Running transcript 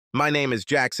My name is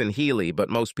Jackson Healy, but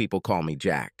most people call me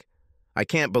Jack. I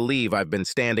can't believe I've been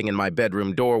standing in my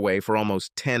bedroom doorway for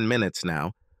almost 10 minutes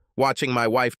now, watching my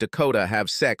wife Dakota have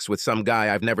sex with some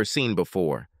guy I've never seen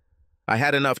before. I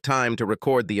had enough time to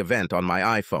record the event on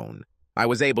my iPhone. I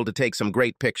was able to take some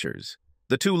great pictures.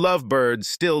 The two lovebirds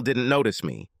still didn't notice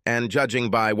me, and judging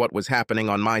by what was happening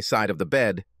on my side of the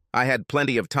bed, I had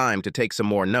plenty of time to take some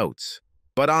more notes.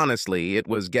 But honestly, it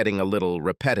was getting a little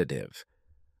repetitive.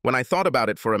 When I thought about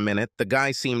it for a minute, the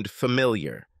guy seemed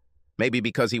familiar. Maybe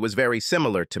because he was very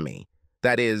similar to me.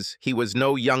 That is, he was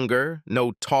no younger,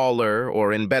 no taller,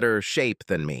 or in better shape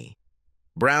than me.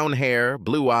 Brown hair,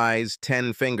 blue eyes,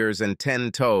 10 fingers, and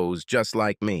 10 toes, just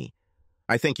like me.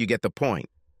 I think you get the point.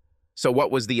 So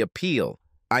what was the appeal?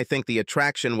 I think the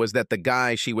attraction was that the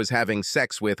guy she was having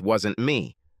sex with wasn't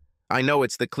me. I know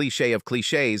it's the cliche of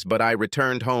cliches, but I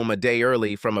returned home a day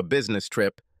early from a business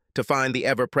trip to find the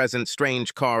ever-present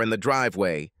strange car in the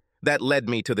driveway. That led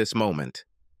me to this moment.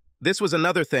 This was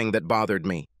another thing that bothered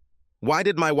me. Why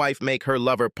did my wife make her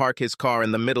lover park his car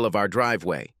in the middle of our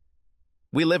driveway?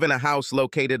 We live in a house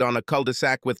located on a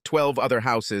cul-de-sac with 12 other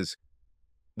houses.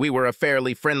 We were a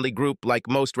fairly friendly group like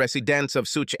most residents of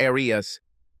such areas.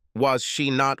 Was she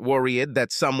not worried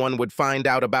that someone would find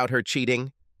out about her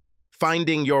cheating?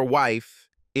 Finding your wife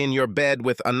in your bed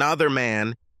with another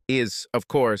man is, of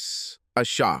course, a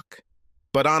shock.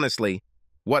 But honestly,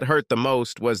 what hurt the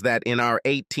most was that in our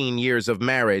 18 years of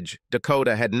marriage,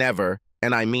 Dakota had never,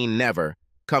 and I mean never,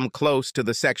 come close to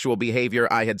the sexual behavior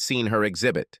I had seen her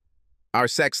exhibit. Our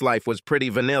sex life was pretty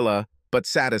vanilla, but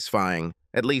satisfying.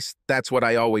 At least that's what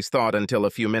I always thought until a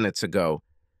few minutes ago.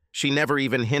 She never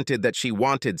even hinted that she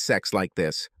wanted sex like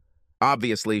this.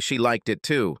 Obviously, she liked it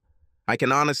too. I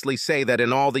can honestly say that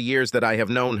in all the years that I have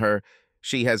known her,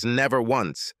 she has never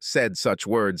once said such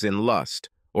words in lust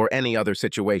or any other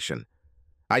situation.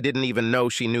 I didn't even know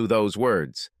she knew those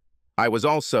words. I was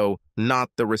also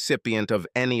not the recipient of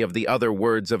any of the other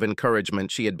words of encouragement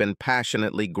she had been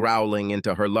passionately growling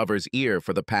into her lover's ear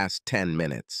for the past 10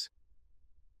 minutes.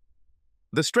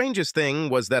 The strangest thing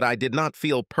was that I did not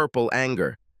feel purple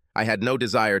anger. I had no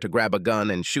desire to grab a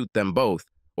gun and shoot them both,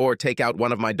 or take out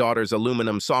one of my daughter's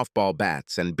aluminum softball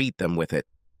bats and beat them with it.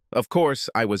 Of course,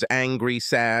 I was angry,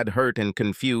 sad, hurt, and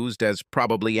confused, as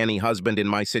probably any husband in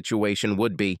my situation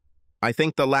would be. I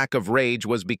think the lack of rage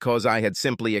was because I had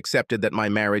simply accepted that my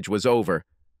marriage was over.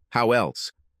 How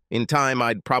else? In time,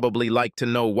 I'd probably like to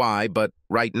know why, but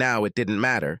right now it didn't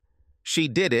matter. She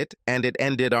did it, and it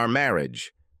ended our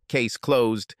marriage. Case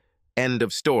closed. End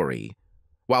of story.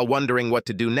 While wondering what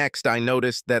to do next, I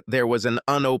noticed that there was an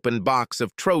unopened box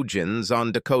of Trojans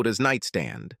on Dakota's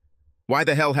nightstand. Why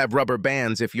the hell have rubber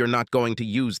bands if you're not going to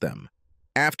use them?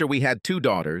 After we had 2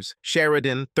 daughters,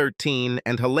 Sheridan, 13,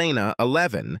 and Helena,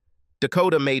 11,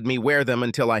 Dakota made me wear them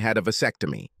until I had a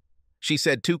vasectomy. She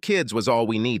said 2 kids was all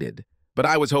we needed, but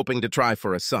I was hoping to try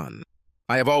for a son.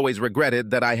 I have always regretted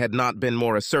that I had not been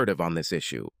more assertive on this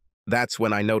issue. That's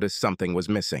when I noticed something was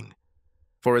missing.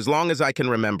 For as long as I can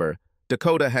remember,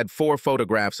 Dakota had 4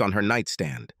 photographs on her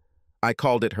nightstand. I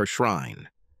called it her shrine.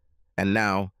 And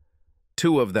now,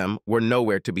 2 of them were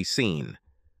nowhere to be seen.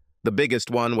 The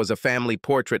biggest one was a family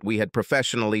portrait we had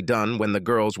professionally done when the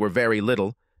girls were very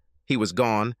little. He was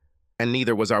gone, and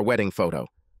neither was our wedding photo.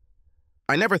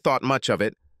 I never thought much of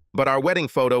it, but our wedding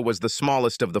photo was the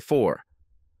smallest of the 4.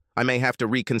 I may have to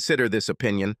reconsider this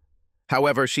opinion.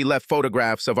 However, she left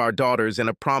photographs of our daughters in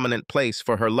a prominent place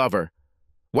for her lover.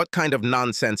 What kind of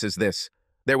nonsense is this?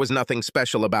 There was nothing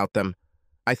special about them.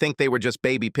 I think they were just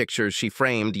baby pictures she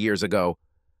framed years ago.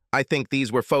 I think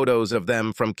these were photos of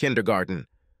them from kindergarten.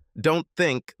 Don't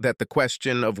think that the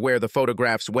question of where the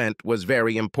photographs went was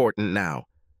very important now.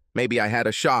 Maybe I had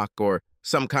a shock or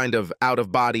some kind of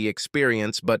out-of-body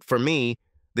experience, but for me,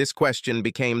 this question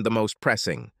became the most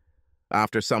pressing.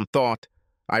 After some thought,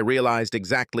 I realized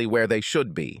exactly where they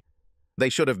should be. They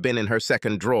should have been in her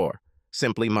second drawer.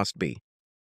 Simply must be.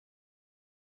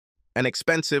 An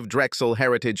expensive Drexel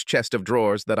Heritage chest of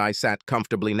drawers that I sat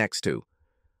comfortably next to.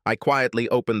 I quietly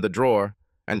opened the drawer,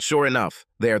 and sure enough,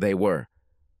 there they were.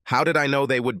 How did I know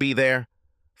they would be there?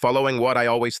 Following what I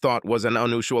always thought was an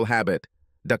unusual habit,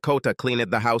 Dakota cleaned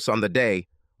the house on the day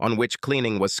on which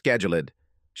cleaning was scheduled.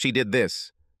 She did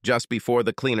this just before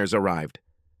the cleaners arrived.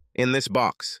 In this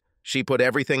box, she put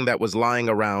everything that was lying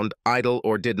around, idle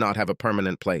or did not have a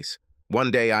permanent place. One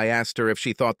day I asked her if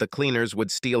she thought the cleaners would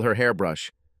steal her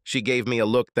hairbrush. She gave me a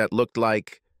look that looked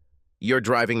like, "You're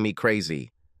driving me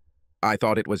crazy." I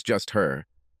thought it was just her.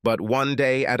 But one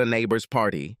day at a neighbor's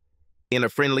party, in a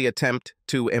friendly attempt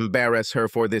to embarrass her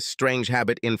for this strange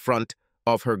habit in front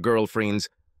of her girlfriends,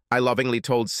 I lovingly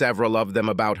told several of them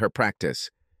about her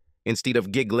practice. Instead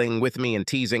of giggling with me and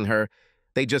teasing her,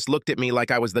 they just looked at me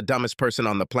like I was the dumbest person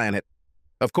on the planet.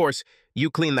 Of course, you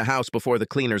clean the house before the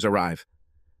cleaners arrive.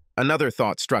 Another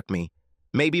thought struck me.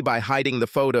 Maybe by hiding the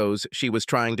photos, she was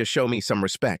trying to show me some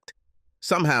respect.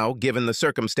 Somehow, given the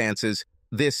circumstances,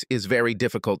 this is very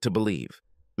difficult to believe.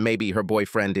 Maybe her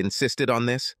boyfriend insisted on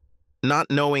this?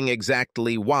 Not knowing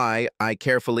exactly why, I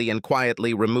carefully and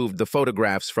quietly removed the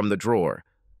photographs from the drawer.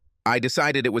 I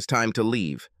decided it was time to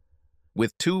leave.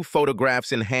 With 2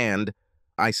 photographs in hand,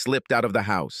 I slipped out of the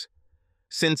house.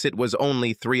 Since it was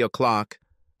only 3 o'clock,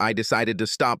 I decided to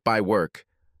stop by work.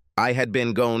 I had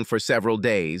been gone for several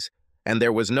days, and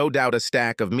there was no doubt a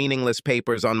stack of meaningless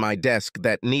papers on my desk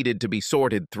that needed to be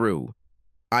sorted through.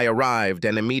 I arrived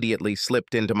and immediately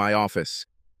slipped into my office.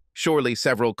 Surely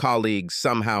several colleagues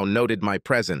somehow noted my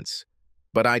presence,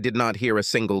 but I did not hear a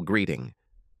single greeting.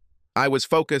 I was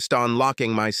focused on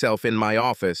locking myself in my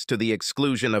office to the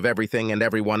exclusion of everything and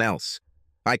everyone else.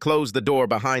 I closed the door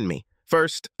behind me.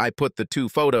 First, I put the 2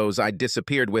 photos I'd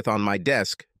disappeared with on my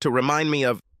desk to remind me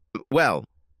of, well,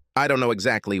 I don't know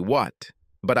exactly what,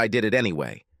 but I did it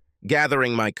anyway.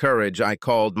 Gathering my courage, I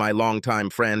called my longtime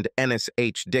friend Ennis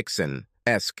H. Dixon,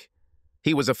 Esk.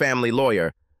 He was a family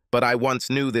lawyer, but I once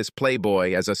knew this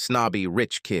playboy as a snobby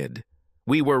rich kid.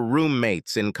 We were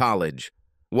roommates in college.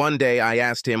 One day I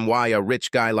asked him why a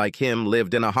rich guy like him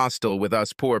lived in a hostel with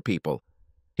us poor people.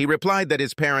 He replied that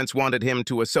his parents wanted him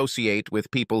to associate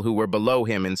with people who were below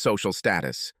him in social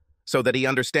status, so that he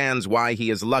understands why he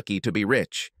is lucky to be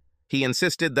rich. He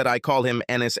insisted that I call him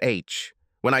Ennis H.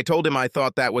 When I told him I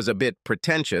thought that was a bit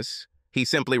pretentious, he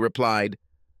simply replied,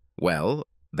 "Well,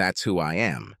 that's who I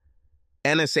am."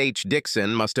 Ennis H.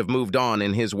 Dixon must have moved on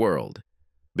in his world,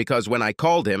 because when I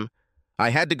called him, I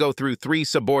had to go through 3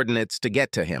 subordinates to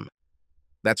get to him.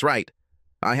 That's right,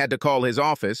 I had to call his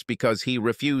office because he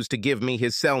refused to give me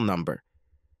his cell number.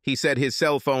 He said his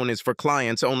cell phone is for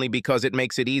clients only because it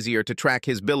makes it easier to track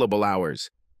his billable hours.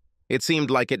 It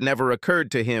seemed like it never occurred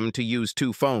to him to use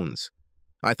 2 phones.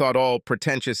 I thought all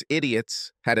pretentious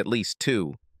idiots had at least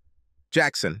 2.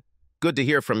 "Jackson, good to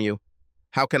hear from you.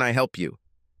 How can I help you?"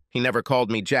 He never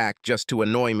called me Jack just to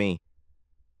annoy me.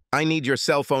 "I need your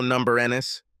cell phone number,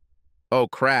 Ennis." "Oh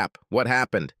crap, what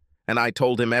happened?" And I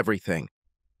told him everything.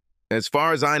 "As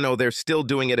far as I know, they're still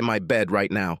doing it in my bed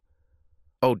right now."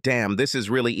 "Oh damn, this is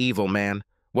really evil, man.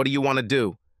 What do you want to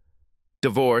do?"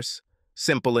 "Divorce,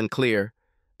 simple and clear,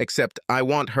 except I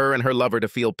want her and her lover to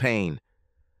feel pain."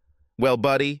 "Well,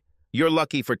 buddy, you're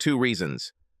lucky for 2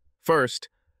 reasons. First,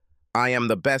 I am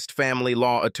the best family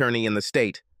law attorney in the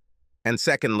state. And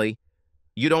secondly,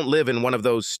 you don't live in one of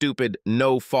those stupid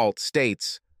no-fault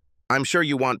states. I'm sure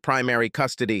you want primary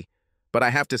custody, but I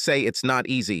have to say it's not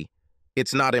easy.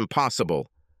 It's not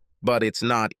impossible, but it's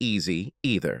not easy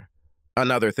either.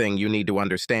 Another thing you need to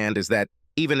understand is that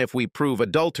even if we prove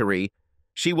adultery,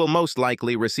 she will most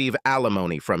likely receive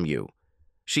alimony from you.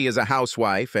 She is a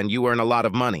housewife and you earn a lot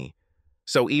of money.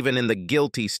 So even in the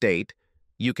guilty state,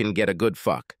 you can get a good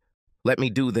fuck. Let me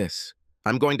do this.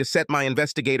 I'm going to set my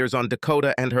investigators on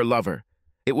Dakota and her lover.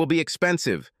 It will be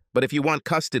expensive, but if you want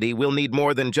custody, we'll need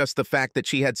more than just the fact that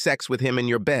she had sex with him in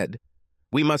your bed.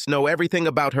 We must know everything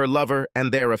about her lover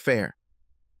and their affair.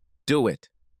 Do it.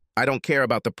 I don't care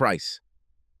about the price."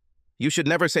 "You should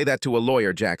never say that to a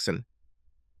lawyer, Jackson."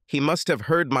 He must have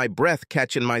heard my breath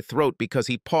catch in my throat because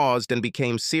he paused and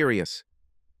became serious.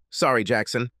 "Sorry,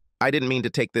 Jackson. I didn't mean to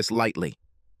take this lightly."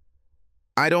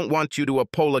 "I don't want you to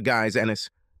apologize, Ennis.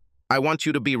 I want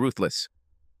you to be ruthless.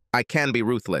 I can be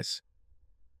ruthless.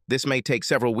 This may take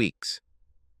several weeks.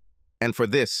 And for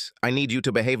this, I need you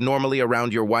to behave normally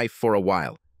around your wife for a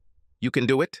while. You can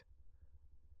do it?"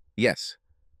 "Yes."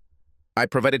 I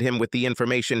provided him with the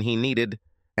information he needed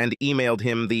and emailed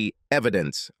him the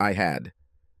evidence I had.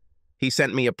 He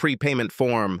sent me a prepayment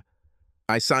form.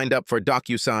 I signed up for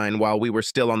DocuSign while we were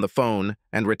still on the phone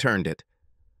and returned it.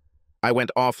 I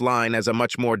went offline as a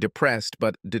much more depressed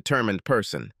but determined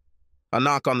person. A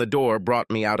knock on the door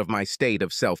brought me out of my state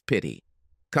of self-pity.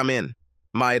 "Come in."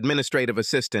 My administrative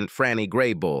assistant, Franny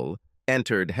Graybull,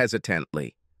 entered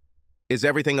hesitantly. "Is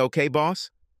everything okay,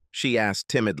 boss?" she asked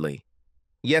timidly.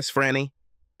 "Yes, Franny.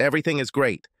 Everything is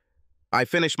great. I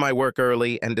finished my work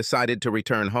early and decided to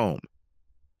return home."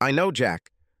 "I know,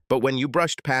 Jack, but when you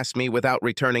brushed past me without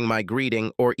returning my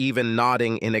greeting or even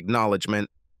nodding in acknowledgement,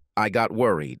 I got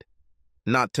worried.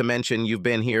 Not to mention you've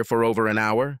been here for over an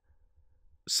hour."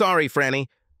 "Sorry, Franny.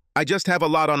 I just have a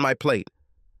lot on my plate."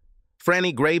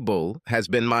 Franny Graybull has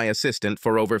been my assistant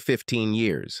for over 15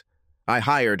 years. I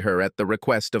hired her at the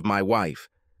request of my wife.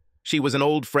 She was an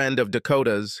old friend of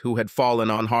Dakota's who had fallen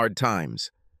on hard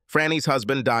times. Franny's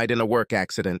husband died in a work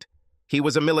accident. He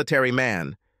was a military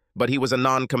man, but he was a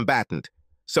non-combatant,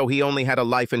 so he only had a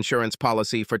life insurance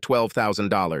policy for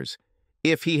 $12,000.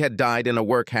 If he had died in a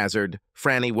work hazard,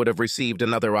 Franny would have received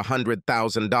another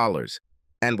 $100,000.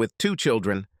 And with 2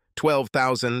 children,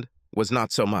 $12,000 was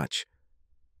not so much.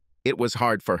 It was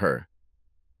hard for her.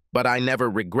 But I never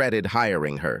regretted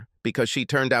hiring her because she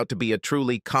turned out to be a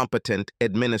truly competent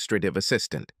administrative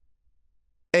assistant.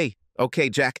 Hey, okay,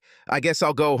 Jack, I guess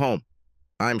I'll go home.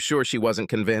 I'm sure she wasn't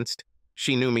convinced.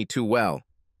 She knew me too well.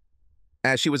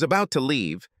 As she was about to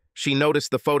leave, she noticed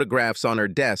the photographs on her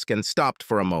desk and stopped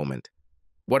for a moment.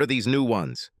 What are these new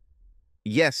ones?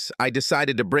 Yes, I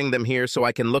decided to bring them here so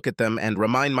I can look at them and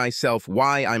remind myself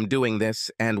why I'm doing this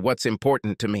and what's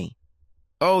important to me.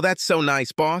 Oh, that's so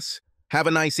nice, boss. Have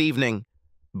a nice evening.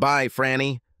 Bye,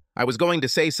 Franny. I was going to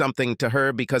say something to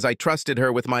her because I trusted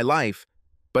her with my life,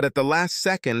 but at the last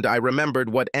second I remembered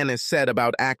what Ennis said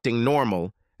about acting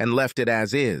normal and left it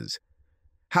as is.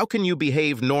 How can you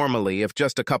behave normally if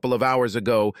just a couple of hours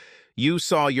ago you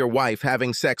saw your wife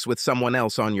having sex with someone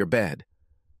else on your bed?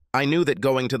 I knew that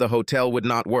going to the hotel would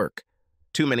not work.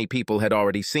 Too many people had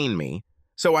already seen me,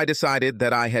 so I decided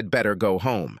that I had better go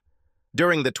home.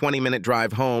 During the 20-minute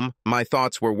drive home, my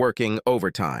thoughts were working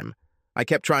overtime. I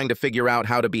kept trying to figure out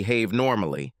how to behave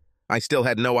normally. I still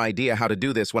had no idea how to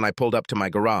do this when I pulled up to my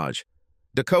garage.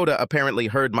 Dakota apparently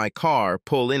heard my car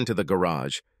pull into the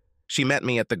garage. She met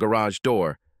me at the garage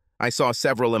door. I saw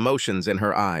several emotions in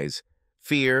her eyes: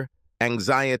 fear,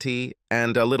 anxiety,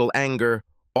 and a little anger,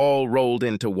 all rolled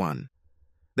into one.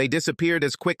 They disappeared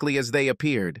as quickly as they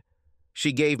appeared.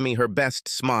 She gave me her best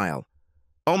smile.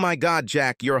 "Oh my God,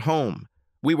 Jack, you're home.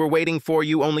 We were waiting for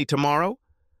you only tomorrow?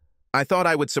 I thought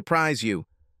I would surprise you.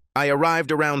 I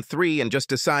arrived around 3 and just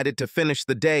decided to finish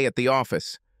the day at the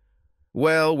office."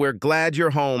 "Well, we're glad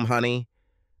you're home, honey."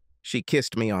 She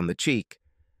kissed me on the cheek.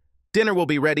 "Dinner will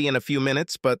be ready in a few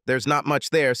minutes, but there's not much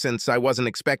there since I wasn't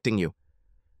expecting you."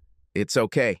 "It's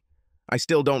okay. I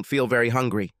still don't feel very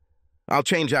hungry. I'll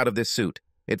change out of this suit.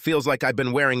 It feels like I've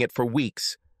been wearing it for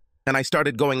weeks." And I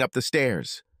started going up the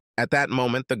stairs. At that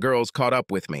moment, the girls caught up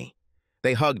with me.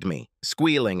 They hugged me,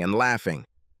 squealing and laughing.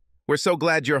 "We're so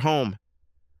glad you're home.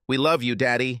 We love you,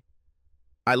 Daddy."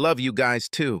 "I love you guys,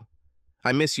 too.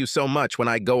 I miss you so much when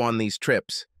I go on these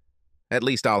trips. At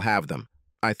least I'll have them,"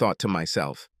 I thought to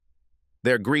myself.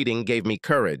 Their greeting gave me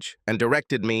courage and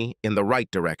directed me in the right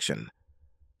direction.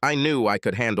 I knew I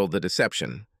could handle the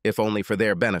deception, if only for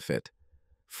their benefit.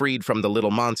 Freed from the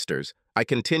little monsters, I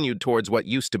continued towards what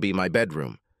used to be my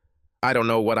bedroom. I don't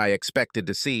know what I expected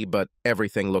to see, but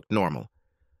everything looked normal.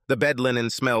 The bed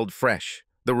linen smelled fresh.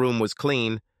 The room was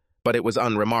clean, but it was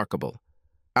unremarkable.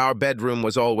 Our bedroom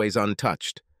was always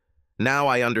untouched. Now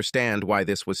I understand why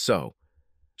this was so.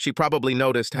 She probably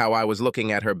noticed how I was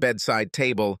looking at her bedside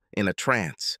table in a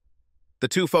trance. The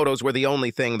 2 photos were the only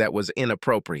thing that was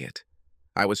inappropriate.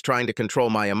 I was trying to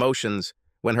control my emotions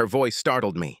when her voice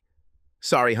startled me.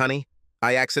 "Sorry, honey.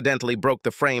 I accidentally broke the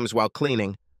frames while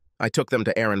cleaning. I took them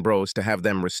to Aaron Bros to have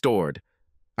them restored."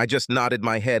 I just nodded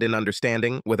my head in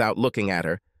understanding without looking at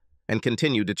her and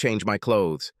continued to change my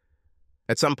clothes.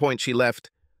 At some point she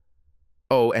left.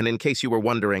 Oh, and in case you were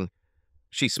wondering,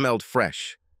 she smelled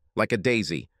fresh, like a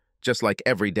daisy, just like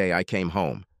every day I came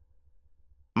home.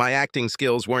 My acting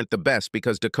skills weren't the best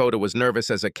because Dakota was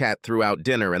nervous as a cat throughout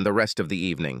dinner and the rest of the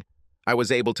evening. I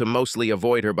was able to mostly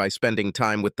avoid her by spending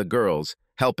time with the girls,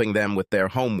 helping them with their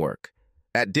homework.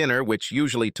 At dinner, which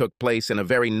usually took place in a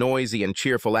very noisy and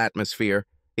cheerful atmosphere,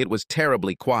 it was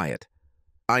terribly quiet.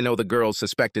 I know the girls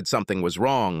suspected something was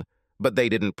wrong, but they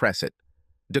didn't press it.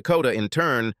 Dakota, in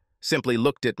turn, simply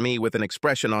looked at me with an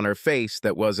expression on her face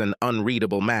that was an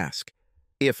unreadable mask.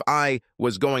 If I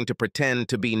was going to pretend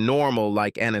to be normal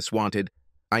like Ennis wanted,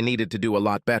 I needed to do a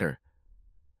lot better.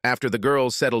 After the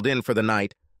girls settled in for the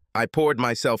night, I poured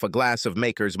myself a glass of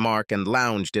Maker's Mark and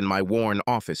lounged in my worn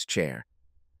office chair.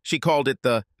 She called it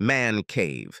the man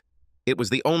cave. It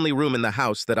was the only room in the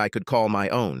house that I could call my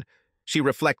own. She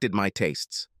reflected my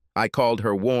tastes. I called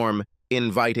her warm,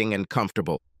 inviting, and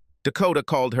comfortable. Dakota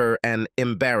called her an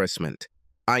embarrassment.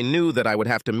 I knew that I would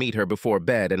have to meet her before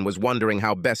bed and was wondering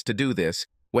how best to do this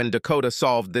when Dakota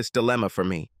solved this dilemma for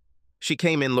me. She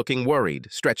came in looking worried,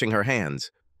 stretching her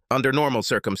hands. Under normal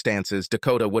circumstances,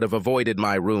 Dakota would have avoided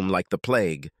my room like the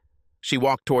plague. She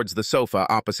walked towards the sofa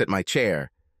opposite my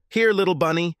chair. "Here, little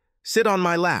bunny, sit on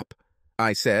my lap,"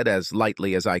 I said as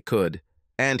lightly as I could,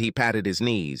 and he patted his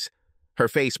knees. Her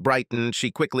face brightened.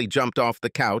 She quickly jumped off the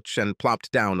couch and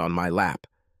plopped down on my lap.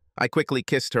 I quickly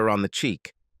kissed her on the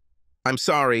cheek. "I'm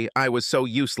sorry I was so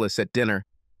useless at dinner.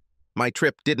 My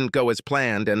trip didn't go as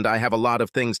planned, and I have a lot of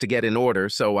things to get in order,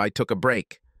 so I took a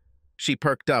break." She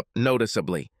perked up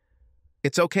noticeably.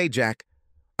 "It's okay, Jack.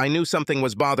 I knew something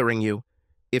was bothering you.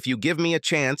 If you give me a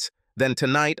chance, then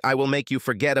tonight I will make you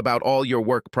forget about all your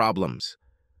work problems."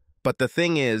 But the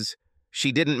thing is,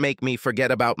 she didn't make me forget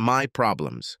about my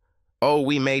problems. Oh,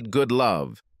 we made good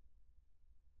love.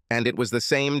 And it was the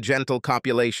same gentle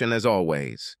copulation as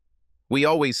always. We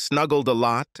always snuggled a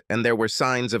lot, and there were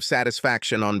signs of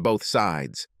satisfaction on both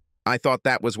sides. I thought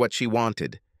that was what she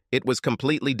wanted. It was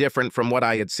completely different from what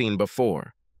I had seen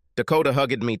before. Dakota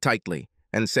hugged me tightly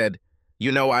and said,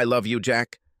 "You know I love you,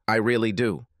 Jack. I really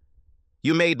do.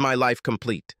 You made my life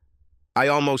complete." I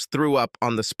almost threw up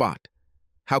on the spot.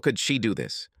 How could she do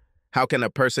this? How can a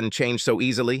person change so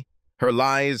easily? Her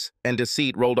lies and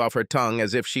deceit rolled off her tongue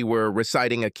as if she were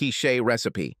reciting a cliché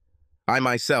recipe. I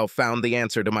myself found the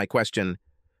answer to my question.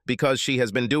 Because she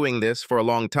has been doing this for a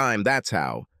long time, that's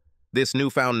how. This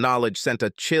newfound knowledge sent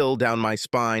a chill down my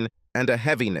spine and a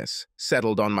heaviness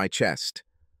settled on my chest.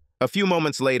 A few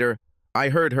moments later, I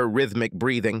heard her rhythmic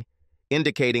breathing,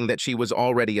 indicating that she was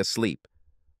already asleep.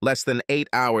 Less than 8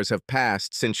 hours have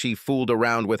passed since she fooled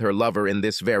around with her lover in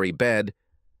this very bed,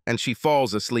 and she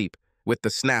falls asleep with the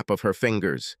snap of her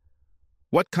fingers.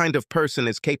 What kind of person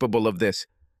is capable of this?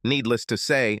 Needless to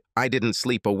say, I didn't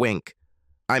sleep a wink.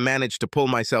 I managed to pull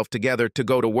myself together to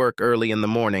go to work early in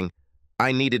the morning.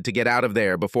 I needed to get out of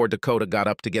there before Dakota got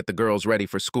up to get the girls ready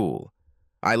for school.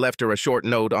 I left her a short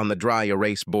note on the dry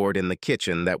erase board in the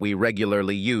kitchen that we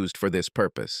regularly used for this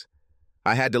purpose.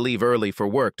 I had to leave early for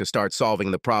work to start solving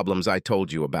the problems I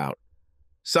told you about.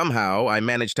 Somehow, I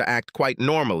managed to act quite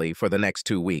normally for the next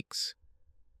 2 weeks.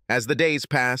 As the days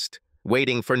passed,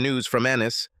 waiting for news from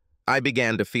Ennis, I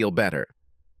began to feel better.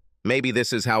 Maybe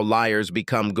this is how liars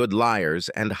become good liars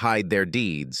and hide their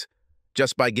deeds,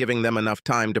 just by giving them enough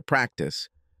time to practice.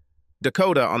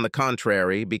 Dakota, on the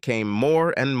contrary, became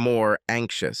more and more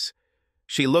anxious.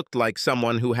 She looked like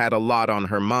someone who had a lot on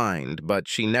her mind, but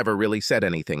she never really said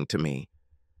anything to me.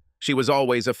 She was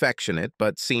always affectionate,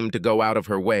 but seemed to go out of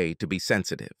her way to be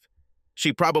sensitive.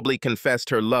 She probably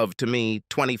confessed her love to me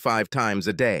 25 times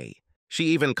a day. She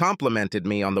even complimented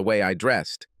me on the way I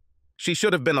dressed. She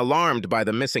should have been alarmed by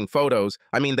the missing photos.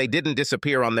 I mean, they didn't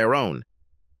disappear on their own.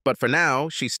 But for now,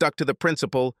 she stuck to the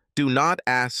principle, do not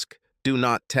ask, do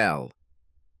not tell.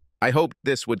 I hoped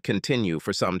this would continue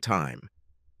for some time.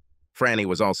 Franny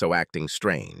was also acting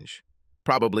strange,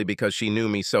 probably because she knew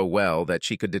me so well that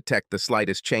she could detect the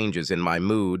slightest changes in my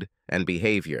mood and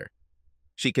behavior.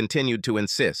 She continued to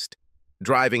insist,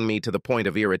 driving me to the point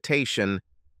of irritation,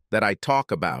 that I talk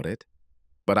about it,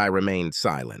 but I remained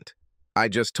silent. I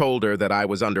just told her that I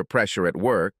was under pressure at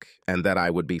work and that I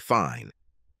would be fine.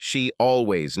 She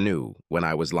always knew when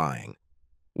I was lying.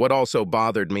 What also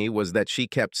bothered me was that she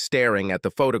kept staring at the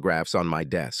photographs on my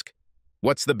desk.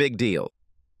 What's the big deal?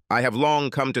 I have long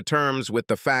come to terms with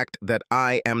the fact that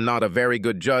I am not a very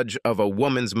good judge of a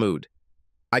woman's mood.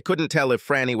 I couldn't tell if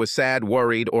Franny was sad,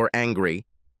 worried, or angry,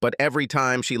 but every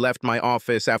time she left my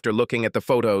office after looking at the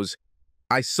photos,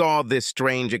 I saw this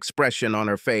strange expression on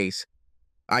her face.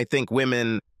 I think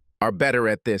women are better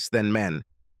at this than men.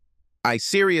 I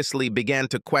seriously began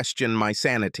to question my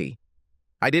sanity.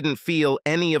 I didn't feel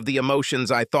any of the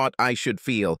emotions I thought I should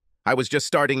feel. I was just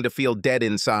starting to feel dead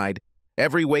inside.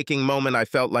 Every waking moment I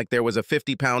felt like there was a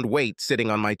 50-pound weight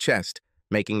sitting on my chest,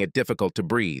 making it difficult to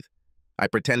breathe. I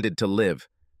pretended to live.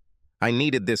 I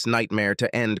needed this nightmare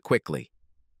to end quickly.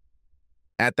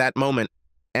 At that moment,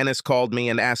 Ennis called me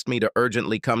and asked me to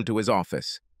urgently come to his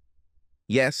office.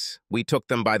 Yes, we took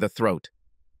them by the throat.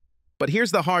 But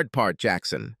here's the hard part,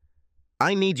 Jackson.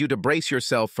 I need you to brace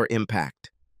yourself for impact.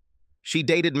 She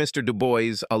dated Mr. Du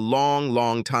Bois a long,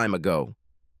 long time ago,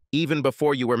 even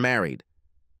before you were married.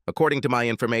 According to my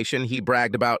information, he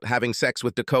bragged about having sex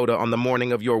with Dakota on the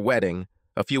morning of your wedding,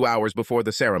 a few hours before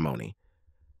the ceremony.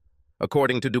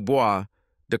 According to Dubois,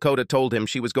 Dakota told him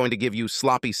she was going to give you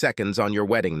sloppy seconds on your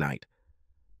wedding night.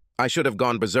 I should have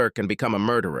gone berserk and become a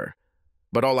murderer,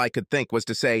 but all I could think was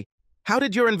to say, "How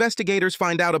did your investigators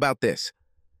find out about this?"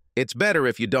 It's better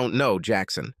if you don't know,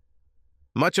 Jackson.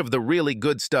 Much of the really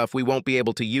good stuff we won't be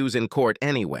able to use in court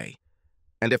anyway.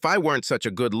 And if I weren't such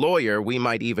a good lawyer, we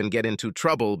might even get into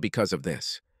trouble because of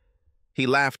this. He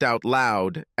laughed out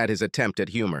loud at his attempt at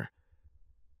humor.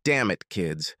 Damn it,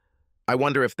 kids. I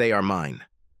wonder if they are mine.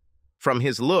 From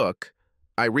his look,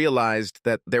 I realized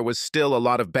that there was still a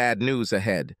lot of bad news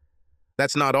ahead.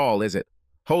 That's not all, is it?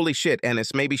 Holy shit,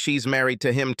 Ennis, maybe she's married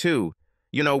to him too.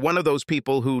 You know, one of those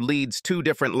people who leads 2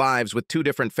 different lives with 2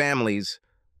 different families.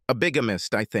 A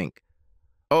bigamist, I think.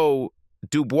 Oh,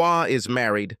 Dubois is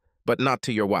married, but not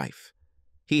to your wife.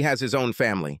 He has his own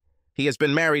family. He has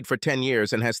been married for 10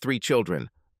 years and has 3 children.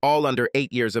 all under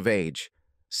 8 years of age.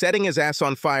 Setting his ass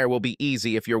on fire will be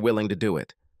easy if you're willing to do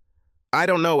it. I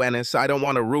don't know, Ennis. I don't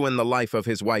want to ruin the life of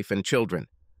his wife and children.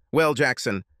 Well,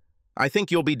 Jackson, I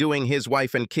think you'll be doing his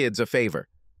wife and kids a favor.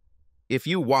 If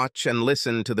you watch and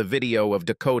listen to the video of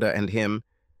Dakota and him,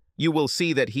 you will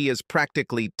see that he is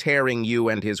practically tearing you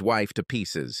and his wife to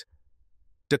pieces.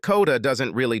 Dakota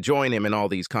doesn't really join him in all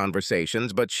these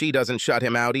conversations, but she doesn't shut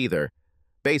him out either.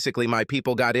 Basically, my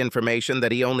people got information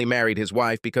that he only married his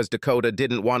wife because Dakota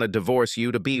didn't want to divorce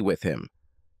you to be with him.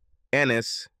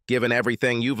 Ennis, given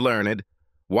everything you've learned,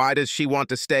 why does she want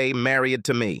to stay married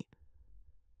to me?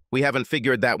 We haven't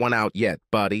figured that one out yet,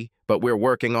 buddy, but we're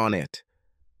working on it.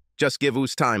 Just give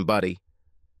us time, buddy.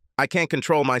 I can't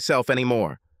control myself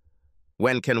anymore.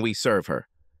 When can we serve her?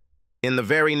 In the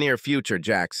very near future,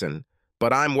 Jackson,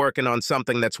 but I'm working on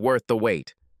something that's worth the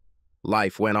wait.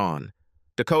 Life went on.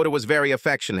 Dakota was very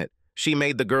affectionate. She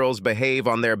made the girls behave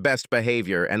on their best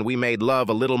behavior, and we made love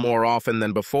a little more often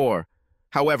than before.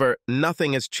 However,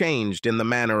 nothing has changed in the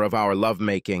manner of our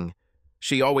lovemaking.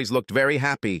 She always looked very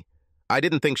happy. I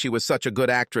didn't think she was such a good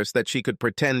actress that she could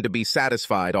pretend to be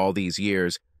satisfied all these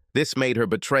years. This made her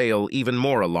betrayal even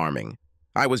more alarming.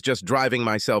 I was just driving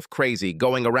myself crazy,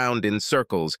 going around in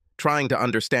circles, trying to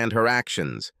understand her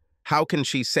actions. How can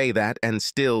she say that and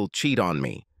still cheat on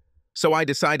me? So I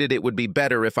decided it would be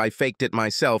better if I faked it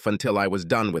myself until I was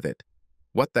done with it.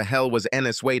 What the hell was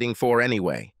Ennis waiting for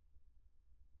anyway?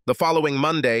 The following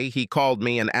Monday, he called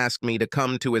me and asked me to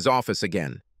come to his office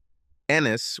again.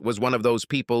 Ennis was one of those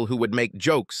people who would make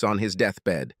jokes on his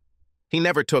deathbed. He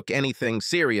never took anything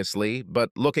seriously,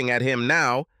 but looking at him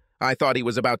now, I thought he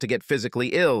was about to get physically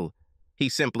ill. He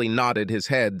simply nodded his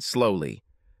head slowly.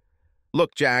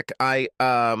 Look, Jack,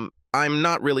 I'm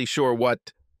not really sure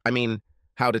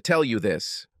how to tell you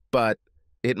this, but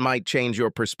it might change your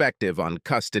perspective on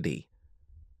custody.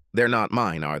 They're not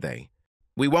mine, are they?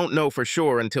 We won't know for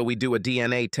sure until we do a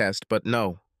DNA test, but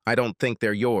no, I don't think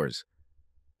they're yours.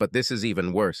 But this is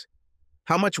even worse.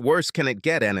 How much worse can it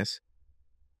get, Ennis?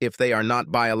 If they are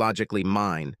not biologically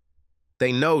mine.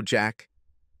 They know, Jack.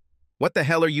 What the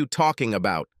hell are you talking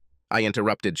about? I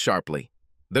interrupted sharply.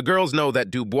 The girls know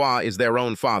that Dubois is their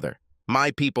own father.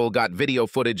 My people got video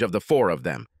footage of the 4 of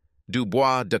them.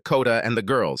 Dubois, Dakota, and the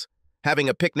girls, having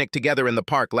a picnic together in the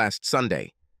park last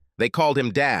Sunday. They called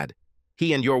him Dad.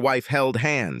 He and your wife held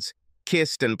hands,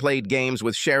 kissed and played games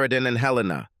with Sheridan and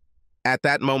Helena. At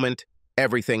that moment,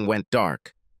 everything went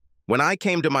dark. When I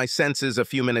came to my senses a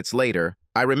few minutes later,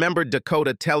 I remembered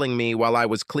Dakota telling me while I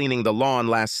was cleaning the lawn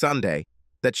last Sunday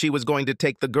that she was going to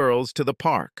take the girls to the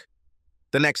park.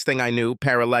 The next thing I knew,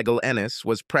 Paralegal Ennis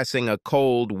was pressing a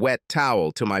cold, wet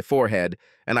towel to my forehead,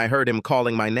 and I heard him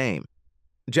calling my name.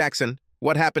 Jackson,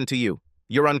 what happened to you?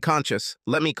 You're unconscious.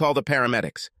 Let me call the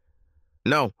paramedics.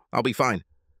 No, I'll be fine.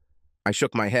 I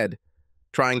shook my head,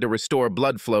 trying to restore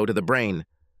blood flow to the brain.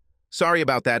 Sorry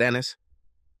about that, Ennis.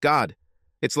 God,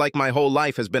 it's like my whole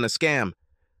life has been a scam.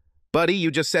 Buddy,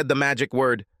 you just said the magic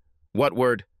word. What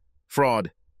word?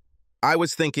 Fraud. I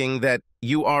was thinking that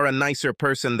you are a nicer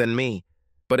person than me,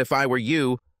 but if I were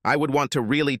you, I would want to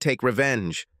really take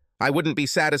revenge. I wouldn't be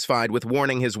satisfied with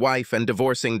warning his wife and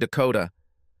divorcing Dakota.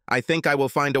 I think I will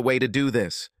find a way to do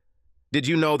this. Did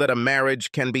you know that a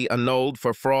marriage can be annulled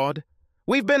for fraud?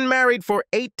 We've been married for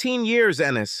 18 years,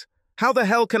 Ennis. How the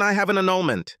hell can I have an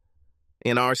annulment?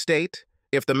 In our state,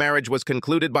 if the marriage was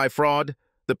concluded by fraud,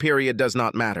 the period does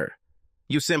not matter.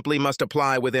 You simply must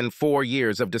apply within 4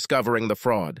 years of discovering the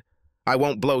fraud. I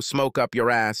won't blow smoke up your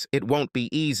ass. It won't be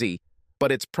easy,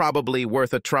 but it's probably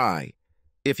worth a try.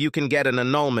 If you can get an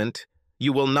annulment,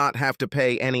 you will not have to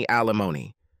pay any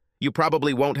alimony. You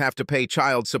probably won't have to pay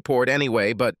child support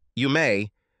anyway, but you may,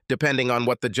 depending on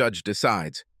what the judge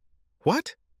decides.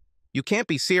 What? You can't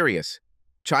be serious.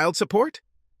 Child support?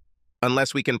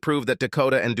 Unless we can prove that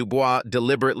Dakota and Dubois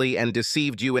deliberately and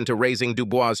deceived you into raising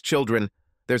Dubois' children,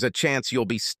 there's a chance you'll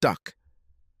be stuck.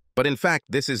 But in fact,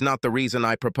 this is not the reason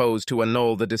I propose to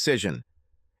annul the decision.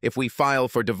 If we file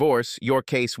for divorce, your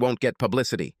case won't get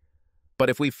publicity. But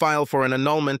if we file for an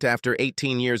annulment after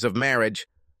 18 years of marriage,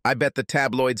 I bet the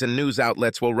tabloids and news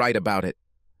outlets will write about it.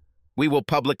 We will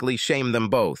publicly shame them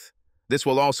both. This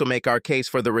will also make our case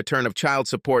for the return of child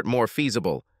support more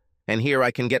feasible. And here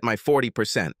I can get my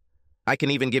 40%. I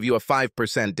can even give you a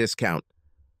 5% discount.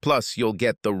 Plus, you'll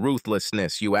get the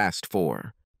ruthlessness you asked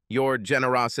for. Your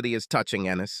generosity is touching,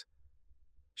 Ennis.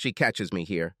 She catches me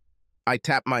here. I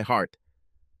tap my heart.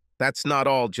 That's not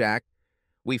all, Jack.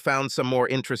 We found some more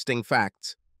interesting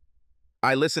facts.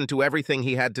 I listened to everything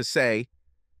he had to say,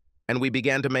 and we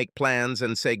began to make plans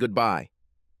and say goodbye.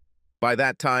 By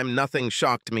that time, nothing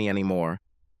shocked me anymore.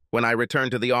 When I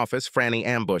returned to the office, Franny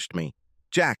ambushed me.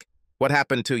 "Jack, what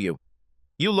happened to you?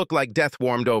 You look like death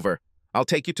warmed over. I'll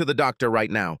take you to the doctor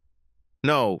right now."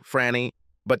 "No, Franny,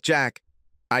 but Jack,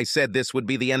 I said this would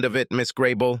be the end of it, Miss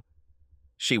Grable."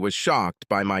 She was shocked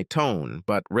by my tone,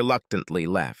 but reluctantly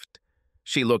left.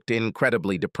 She looked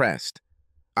incredibly depressed.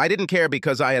 I didn't care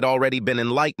because I had already been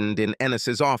enlightened in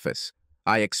Ennis's office.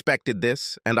 I expected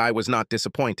this, and I was not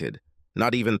disappointed.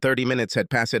 Not even 30 minutes had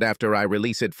passed after I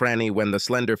released Franny when the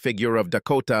slender figure of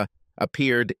Dakota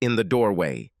appeared in the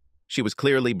doorway. She was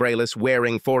clearly braeless,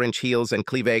 wearing 4-inch heels and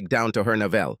cleavage down to her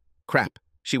navel. Crap,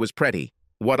 she was pretty.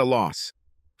 What a loss.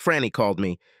 Franny called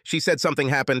me. She said something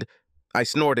happened. I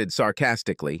snorted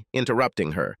sarcastically,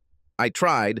 interrupting her. I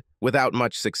tried, without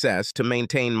much success, to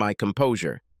maintain my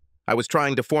composure. I was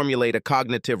trying to formulate a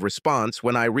cognitive response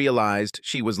when I realized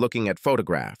she was looking at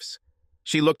photographs.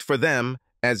 She looked for them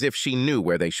as if she knew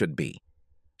where they should be.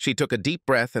 She took a deep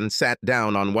breath and sat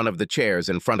down on one of the chairs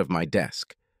in front of my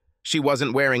desk. She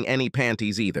wasn't wearing any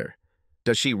panties either.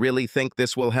 Does she really think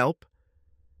this will help?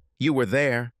 "You were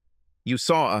there. You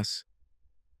saw us."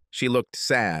 She looked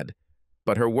sad,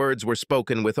 but her words were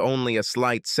spoken with only a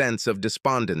slight sense of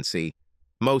despondency,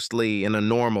 mostly in a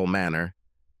normal manner.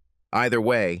 Either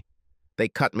way, they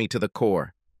cut me to the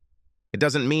core. "It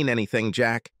doesn't mean anything,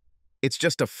 Jack. It's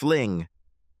just a fling.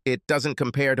 It doesn't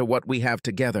compare to what we have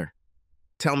together.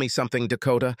 Tell me something,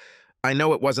 Dakota. I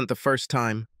know it wasn't the first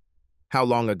time." "How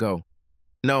long ago?"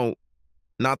 "No,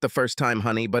 not the first time,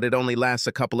 honey, but it only lasts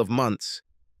a couple of months."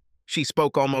 She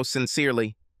spoke almost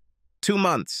sincerely. 2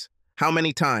 months. How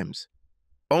many times?"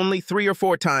 "Only 3 or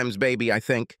 4 times, baby, I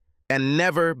think, and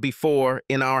never before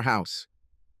in our house."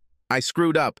 "I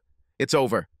screwed up. It's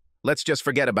over. Let's just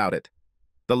forget about it."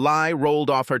 The lie rolled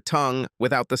off her tongue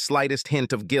without the slightest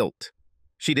hint of guilt.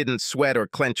 She didn't sweat or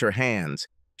clench her hands.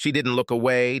 She didn't look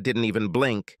away, didn't even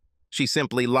blink. She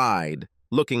simply lied,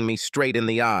 looking me straight in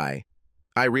the eye.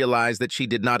 I realized that she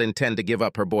did not intend to give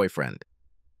up her boyfriend.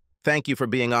 "Thank you for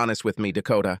being honest with me,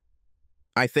 Dakota.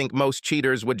 I think most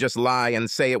cheaters would just lie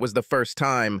and say it was the first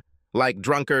time, like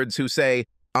drunkards who say,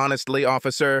 'Honestly,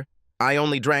 officer, I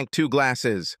only drank 2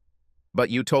 glasses.' But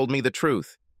you told me the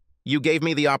truth. You gave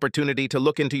me the opportunity to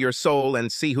look into your soul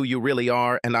and see who you really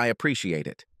are, and I appreciate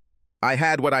it." I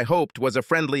had what I hoped was a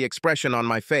friendly expression on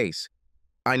my face.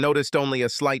 I noticed only a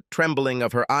slight trembling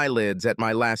of her eyelids at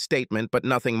my last statement, but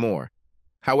nothing more.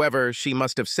 However, she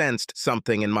must have sensed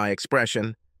something in my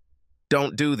expression.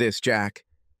 "Don't do this, Jack.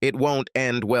 It won't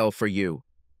end well for you.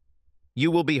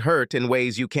 You will be hurt in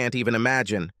ways you can't even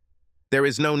imagine. There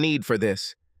is no need for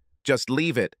this. Just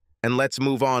leave it, and let's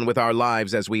move on with our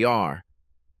lives as we are.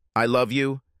 I love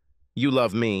you, you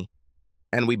love me,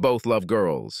 and we both love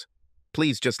girls.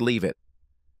 Please just leave it."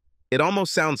 "It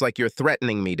almost sounds like you're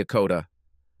threatening me, Dakota."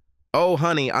 "Oh,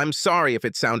 honey, I'm sorry if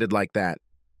it sounded like that.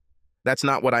 That's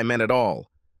not what I meant at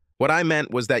all. What I meant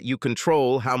was that you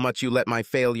control how much you let my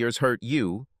failures hurt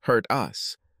you, hurt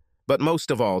us. But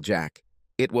most of all, Jack,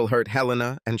 it will hurt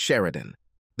Helena and Sheridan.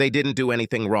 They didn't do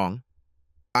anything wrong.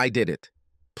 I did it.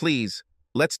 Please,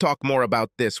 let's talk more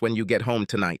about this when you get home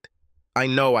tonight. I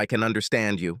know I can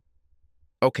understand you."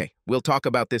 "Okay, we'll talk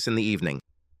about this in the evening.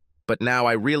 But now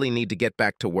I really need to get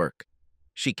back to work."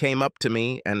 She came up to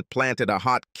me and planted a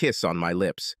hot kiss on my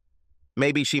lips.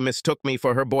 Maybe she mistook me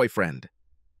for her boyfriend.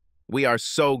 "We are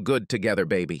so good together,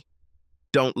 baby.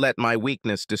 Don't let my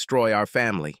weakness destroy our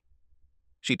family."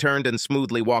 She turned and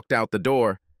smoothly walked out the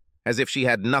door, as if she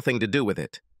had nothing to do with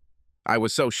it. I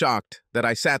was so shocked that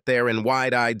I sat there in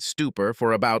wide-eyed stupor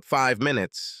for about 5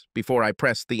 minutes before I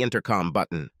pressed the intercom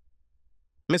button.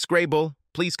 "Miss Grable,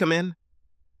 please come in."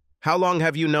 "How long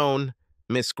have you known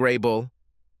Miss Grable?"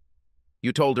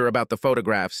 "You told her about the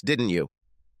photographs, didn't you?"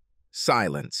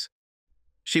 Silence.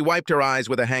 She wiped her eyes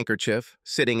with a handkerchief,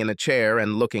 sitting in a chair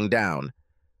and looking down.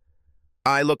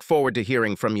 "I look forward to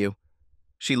hearing from you."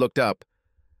 She looked up.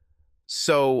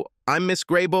 "So, I'm Miss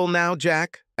Grable now,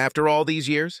 Jack, after all these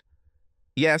years?"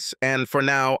 "Yes, and for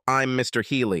now, I'm Mr.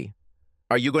 Healy.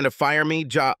 Are you going to fire me,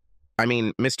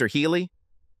 Mr. Healy?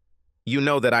 You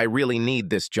know that I really need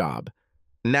this job."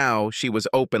 Now she was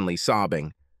openly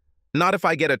sobbing. "Not if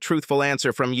I get a truthful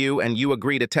answer from you and you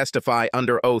agree to testify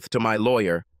under oath to my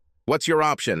lawyer. What's your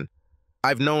option?"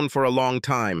 "I've known for a long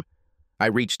time." I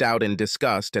reached out in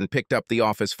disgust and picked up the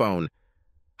office phone.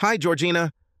 "Hi,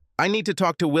 Georgina. I need to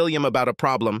talk to William about a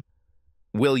problem."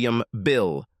 William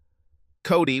Bill.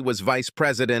 Cody was vice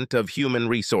president of human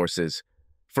resources.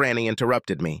 Franny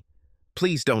interrupted me.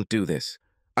 "Please don't do this.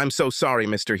 I'm so sorry,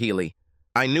 Mr. Healy.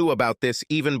 I knew about this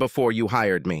even before you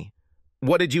hired me."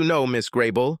 "What did you know, Miss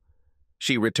Grable?"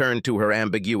 She returned to her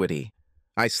ambiguity.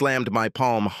 I slammed my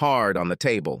palm hard on the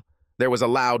table. There was a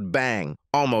loud bang,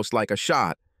 almost like a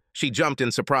shot. She jumped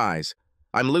in surprise.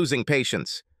 I'm losing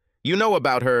patience. You know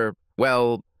about her,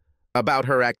 well, about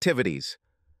her activities.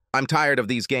 I'm tired of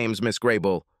these games, Miss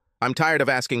Grable. I'm tired of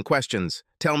asking questions.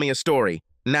 Tell me a story.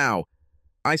 Now.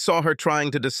 I saw her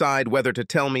trying to decide whether to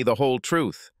tell me the whole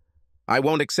truth. I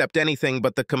won't accept anything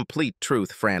but the complete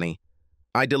truth, Franny.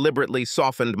 I deliberately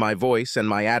softened my voice and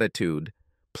my attitude.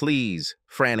 Please,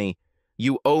 Franny,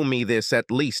 you owe me this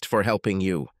at least for helping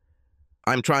you.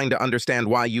 I'm trying to understand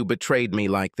why you betrayed me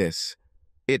like this.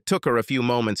 It took her a few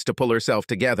moments to pull herself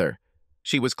together.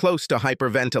 She was close to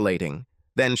hyperventilating.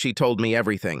 Then she told me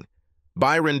everything.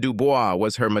 Byron Dubois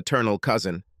was her maternal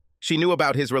cousin. She knew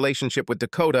about his relationship with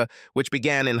Dakota, which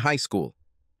began in high school.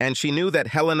 And she knew that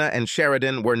Helena and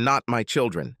Sheridan were not my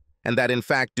children, and that in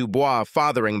fact Dubois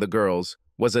fathering the girls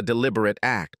was a deliberate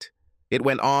act. It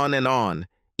went on,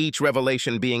 each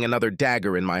revelation being another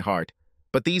dagger in my heart.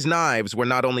 But these knives were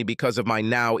not only because of my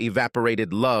now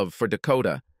evaporated love for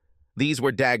Dakota. These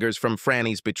were daggers from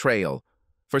Franny's betrayal.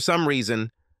 For some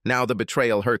reason, now the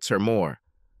betrayal hurts her more.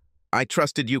 I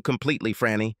trusted you completely,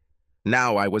 Franny.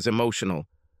 Now I was emotional.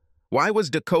 Why was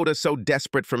Dakota so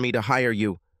desperate for me to hire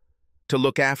you? To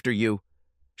look after you?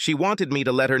 She wanted me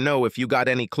to let her know if you got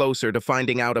any closer to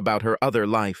finding out about her other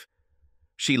life.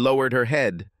 She lowered her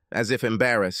head, as if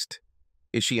embarrassed.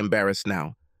 Is she embarrassed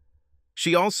now?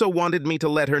 She also wanted me to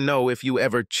let her know if you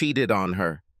ever cheated on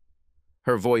her.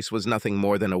 Her voice was nothing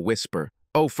more than a whisper.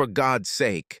 Oh, for God's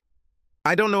sake.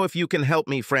 I don't know if you can help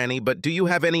me, Franny, but do you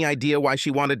have any idea why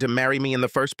she wanted to marry me in the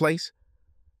first place?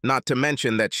 Not to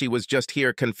mention that she was just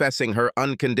here confessing her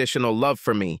unconditional love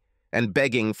for me and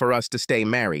begging for us to stay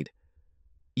married.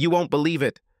 You won't believe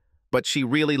it, but she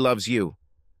really loves you.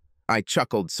 I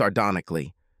chuckled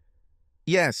sardonically.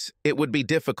 Yes, it would be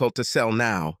difficult to sell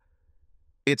now.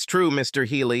 It's true, Mr.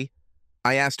 Healy.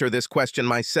 I asked her this question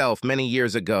myself many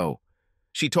years ago.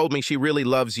 She told me she really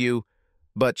loves you,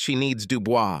 but she needs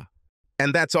Dubois.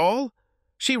 And that's all?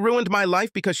 She ruined my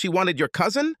life because she wanted your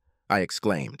cousin? I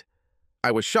exclaimed.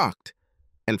 I was shocked,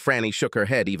 and Franny shook her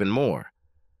head even more.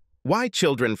 Why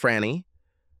children, Franny?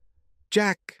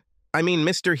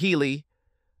 Mr. Healy.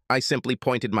 I simply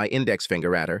pointed my index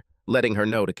finger at her, letting her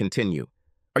know to continue.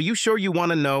 Are you sure you want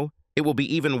to know? It will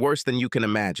be even worse than you can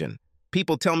imagine.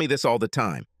 People tell me this all the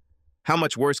time. How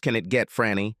much worse can it get,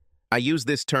 Franny? I use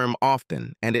this term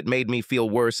often, and it made me feel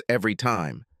worse every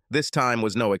time. This time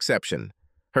was no exception.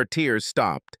 Her tears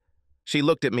stopped. She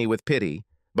looked at me with pity,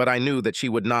 but I knew that she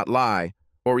would not lie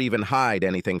or even hide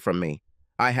anything from me.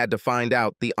 I had to find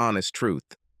out the honest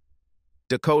truth.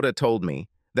 Dakota told me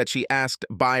that she asked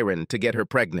Byron to get her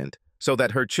pregnant so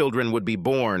that her children would be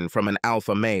born from an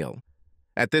alpha male.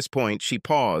 At this point, she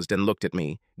paused and looked at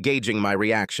me, gauging my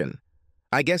reaction.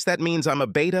 I guess that means I'm a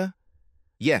beta?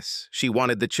 Yes, she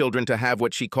wanted the children to have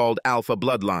what she called alpha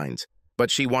bloodlines,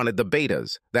 but she wanted the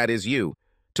betas, that is you,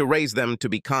 to raise them to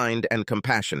be kind and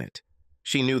compassionate.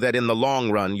 She knew that in the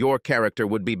long run, your character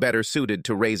would be better suited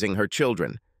to raising her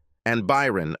children, and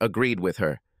Byron agreed with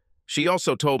her. She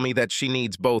also told me that she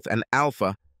needs both an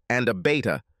alpha and a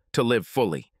beta to live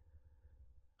fully.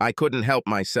 I couldn't help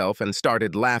myself and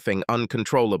started laughing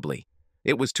uncontrollably.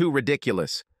 It was too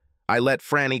ridiculous. I let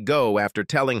Franny go after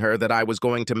telling her that I was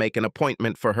going to make an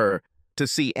appointment for her to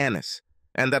see Ennis,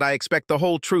 and that I expect the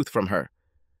whole truth from her.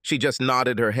 She just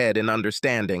nodded her head in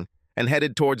understanding and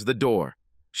headed towards the door.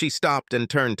 She stopped and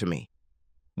turned to me.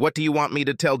 What do you want me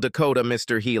to tell Dakota,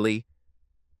 Mr. Healy?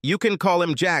 You can call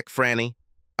him Jack, Franny.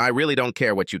 I really don't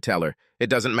care what you tell her. It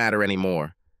doesn't matter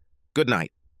anymore. Good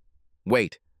night.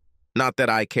 Wait. Not that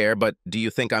I care, but do you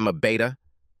think I'm a beta?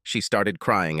 She started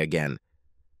crying again.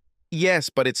 Yes,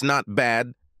 but it's not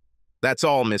bad. That's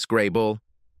all, Miss Grable.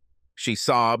 She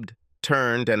sobbed,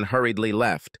 turned, and hurriedly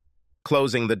left,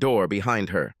 closing the door behind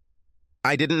her.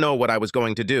 I didn't know what I was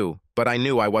going to do, but I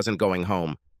knew I wasn't going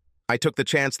home. I took the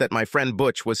chance that my friend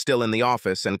Butch was still in the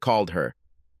office and called her.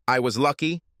 I was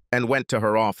lucky and went to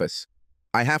her office.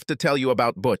 I have to tell you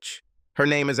about Butch. Her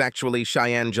name is actually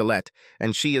Cheyenne Gillette,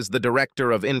 and she is the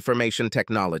Director of Information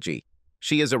Technology.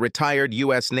 She is a retired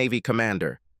U.S. Navy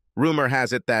commander. Rumor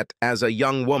has it that, as a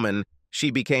young woman, she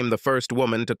became the first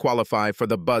woman to qualify for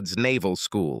the Buds Naval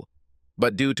School.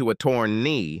 But due to a torn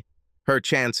knee, her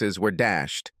chances were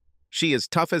dashed. She is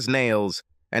tough as nails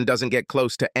and doesn't get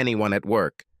close to anyone at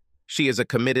work. She is a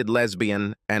committed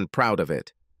lesbian and proud of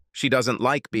it. She doesn't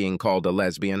like being called a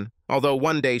lesbian, although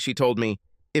one day she told me,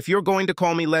 if you're going to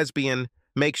call me lesbian,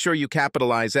 make sure you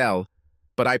capitalize L,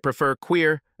 but I prefer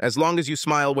queer as long as you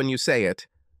smile when you say it.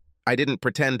 I didn't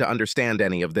pretend to understand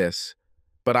any of this,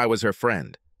 but I was her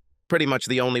friend, pretty much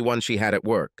the only one she had at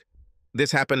work.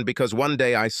 This happened because one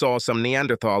day I saw some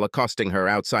Neanderthal accosting her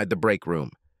outside the break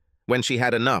room. When she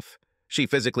had enough, she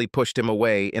physically pushed him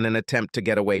away in an attempt to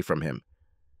get away from him.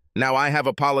 Now I have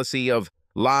a policy of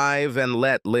live and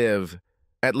let live.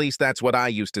 At least that's what I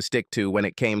used to stick to when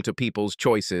it came to people's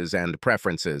choices and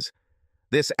preferences.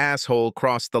 This asshole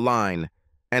crossed the line,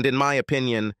 and in my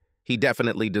opinion, he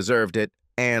definitely deserved it,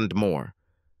 and more.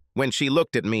 When she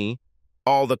looked at me,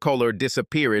 all the color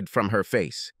disappeared from her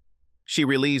face. She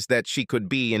realized that she could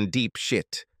be in deep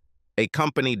shit. A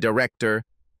company director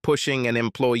pushing an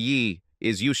employee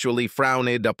is usually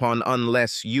frowned upon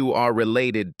unless you are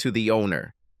related to the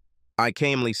owner. I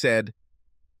calmly said,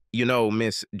 "You know,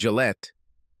 Miss Gillette,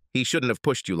 he shouldn't have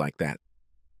pushed you like that.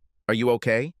 Are you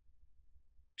okay?"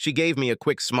 She gave me a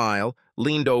quick smile,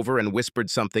 leaned over and whispered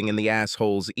something in the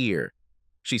asshole's ear.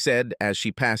 She said as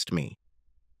she passed me,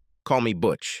 "Call me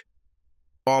Butch.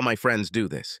 All my friends do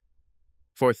this."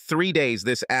 For 3 days,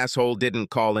 this asshole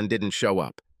didn't call and didn't show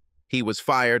up. He was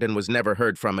fired and was never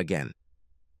heard from again.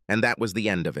 And that was the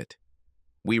end of it.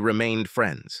 We remained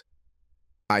friends.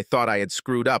 I thought I had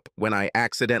screwed up when I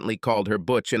accidentally called her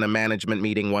Butch in a management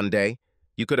meeting one day.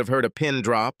 You could have heard a pin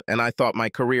drop, and I thought my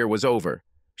career was over.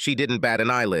 She didn't bat an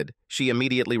eyelid. She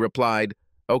immediately replied,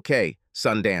 "Okay,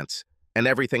 Sundance," and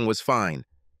everything was fine.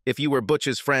 If you were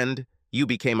Butch's friend, you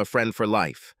became a friend for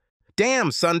life. "Damn,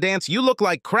 Sundance, you look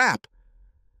like crap!"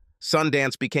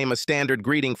 Sundance became a standard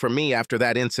greeting for me after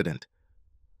that incident.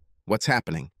 What's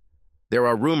happening? There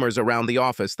are rumors around the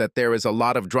office that there is a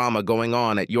lot of drama going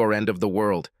on at your end of the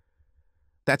world.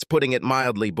 That's putting it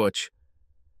mildly, Butch.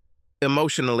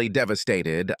 Emotionally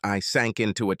devastated, I sank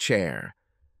into a chair.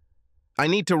 I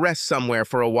need to rest somewhere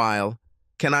for a while.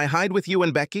 Can I hide with you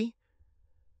and Becky?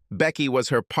 Becky was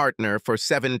her partner for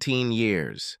 17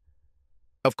 years.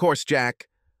 Of course, Jack.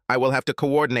 I will have to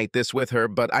coordinate this with her,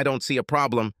 but I don't see a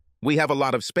problem. We have a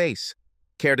lot of space.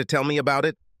 Care to tell me about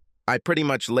it? I pretty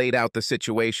much laid out the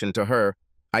situation to her.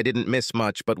 I didn't miss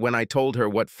much, but when I told her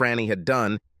what Franny had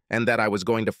done and that I was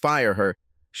going to fire her,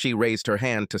 she raised her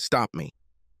hand to stop me.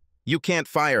 You can't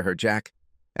fire her, Jack.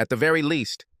 At the very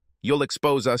least, you'll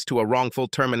expose us to a wrongful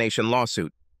termination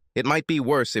lawsuit. It might be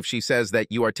worse if she says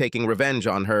that you are taking revenge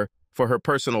on her for her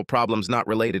personal problems not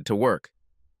related to work.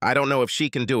 I don't know if she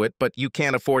can do it, but you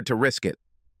can't afford to risk it.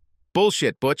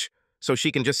 Bullshit, Butch, so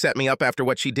she can just set me up after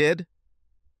what she did?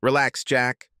 Relax,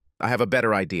 Jack. I have a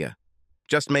better idea.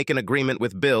 Just make an agreement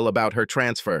with Bill about her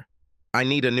transfer. I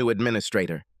need a new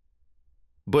administrator.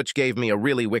 Butch gave me a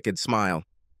really wicked smile.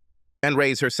 And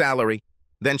raise her salary.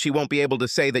 Then she won't be able to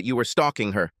say that you were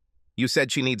stalking her. You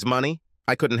said she needs money?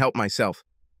 I couldn't help myself.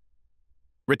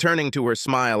 Returning to her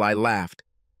smile, I laughed.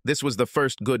 This was the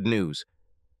first good news.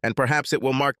 And perhaps it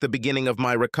will mark the beginning of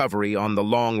my recovery on the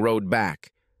long road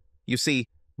back. You see,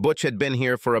 Butch had been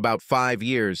here for about 5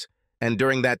 years, and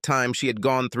during that time she had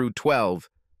gone through 12.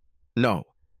 No,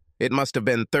 it must have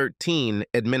been 13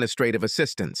 administrative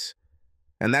assistants.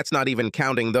 And that's not even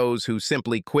counting those who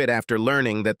simply quit after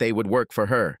learning that they would work for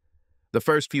her. The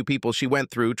first few people she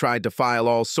went through tried to file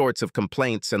all sorts of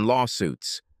complaints and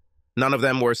lawsuits. None of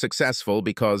them were successful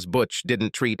because Butch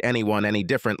didn't treat anyone any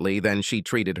differently than she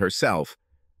treated herself.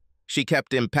 She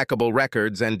kept impeccable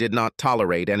records and did not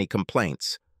tolerate any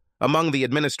complaints. Among the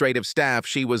administrative staff,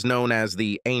 she was known as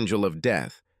the Angel of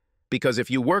Death, because if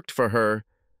you worked for her,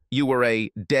 you were a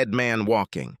dead man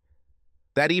walking.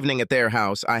 That evening at their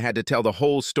house, I had to tell the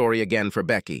whole story again for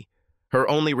Becky. Her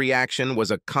only reaction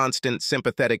was a constant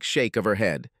sympathetic shake of her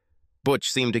head. Butch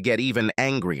seemed to get even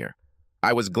angrier.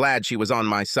 I was glad she was on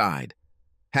my side.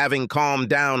 Having calmed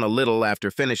down a little after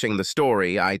finishing the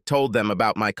story, I told them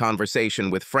about my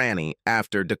conversation with Franny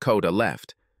after Dakota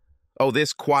left. Oh,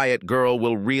 this quiet girl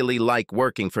will really like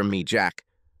working for me, Jack.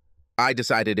 I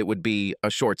decided it would be a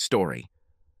short story.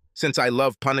 Since I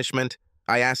love punishment,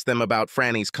 I asked them about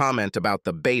Franny's comment about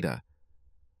the beta.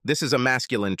 This is a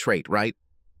masculine trait, right?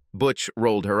 Butch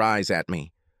rolled her eyes at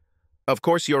me. Of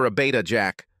course you're a beta,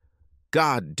 Jack.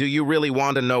 God, do you really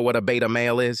want to know what a beta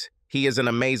male is? He is an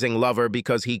amazing lover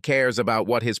because he cares about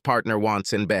what his partner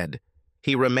wants in bed.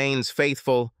 He remains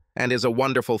faithful and is a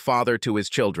wonderful father to his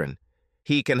children.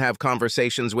 He can have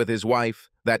conversations with his wife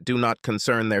that do not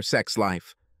concern their sex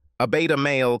life. A beta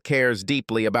male cares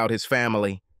deeply about his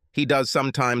family. He does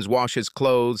sometimes wash his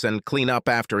clothes and clean up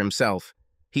after himself.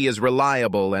 He is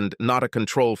reliable and not a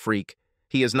control freak.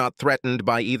 He is not threatened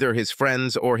by either his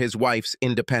friends or his wife's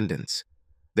independence.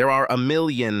 There are a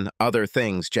million other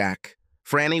things, Jack.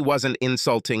 Franny wasn't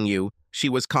insulting you, she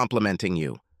was complimenting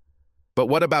you. But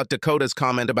what about Dakota's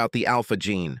comment about the alpha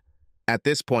gene? At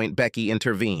this point, Becky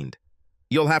intervened.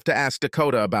 You'll have to ask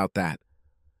Dakota about that.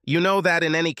 You know that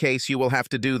in any case you will have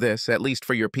to do this, at least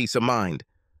for your peace of mind.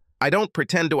 I don't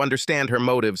pretend to understand her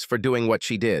motives for doing what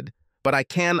she did, but I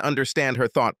can understand her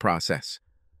thought process.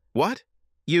 What?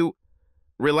 You...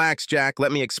 Relax, Jack.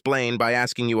 Let me explain by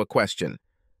asking you a question.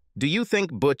 Do you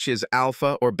think Butch is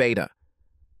alpha or beta?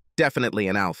 Definitely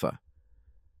an alpha.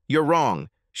 You're wrong.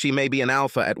 She may be an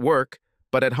alpha at work,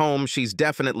 but at home she's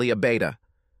definitely a beta.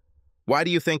 Why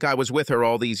do you think I was with her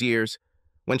all these years?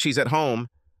 When she's at home,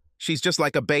 she's just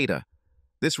like a beta.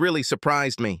 This really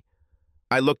surprised me.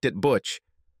 I looked at Butch.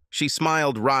 She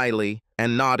smiled wryly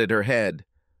and nodded her head.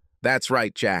 That's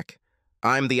right, Jack.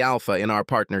 I'm the alpha in our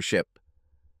partnership.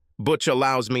 Butch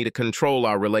allows me to control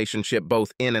our relationship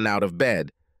both in and out of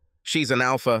bed. She's an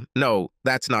alpha. No,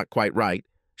 that's not quite right.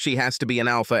 She has to be an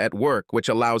alpha at work, which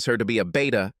allows her to be a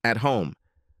beta at home.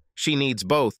 She needs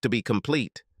both to be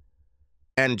complete.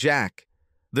 And Jack,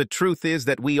 the truth is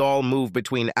that we all move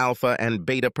between alpha and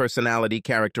beta personality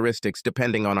characteristics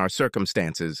depending on our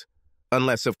circumstances.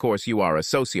 Unless, of course, you are a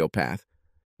sociopath.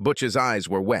 Butch's eyes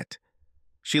were wet.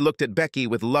 She looked at Becky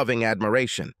with loving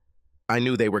admiration. I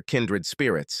knew they were kindred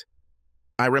spirits.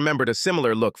 I remembered a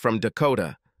similar look from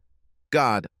Dakota.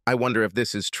 God, I wonder if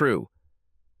this is true.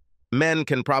 Men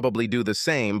can probably do the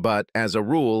same, but, as a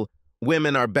rule,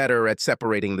 women are better at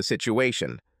separating the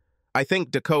situation. I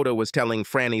think Dakota was telling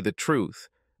Franny the truth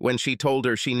when she told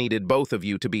her she needed both of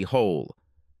you to be whole.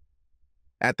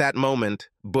 At that moment,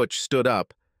 Butch stood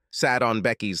up, sat on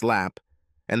Becky's lap,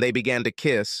 and they began to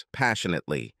kiss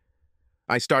passionately.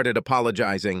 I started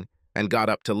apologizing and got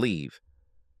up to leave.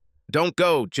 Don't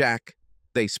go, Jack,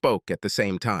 they spoke at the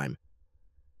same time.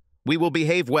 We will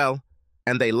behave well,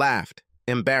 and they laughed,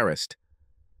 embarrassed.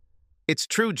 It's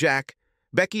true, Jack.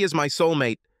 Becky is my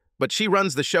soulmate, but she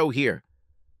runs the show here.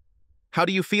 How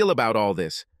do you feel about all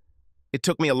this? It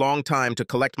took me a long time to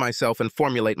collect myself and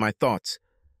formulate my thoughts.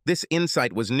 This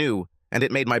insight was new, and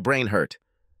it made my brain hurt.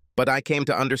 But I came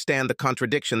to understand the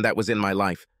contradiction that was in my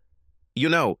life. You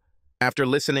know, after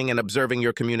listening and observing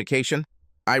your communication,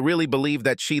 I really believe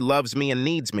that she loves me and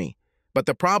needs me. But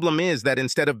the problem is that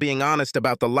instead of being honest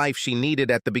about the life she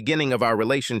needed at the beginning of our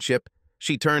relationship,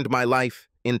 she turned my life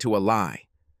into a lie.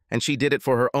 And she did it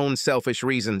for her own selfish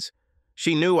reasons.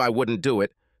 She knew I wouldn't do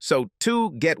it, so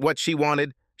to get what she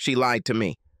wanted, she lied to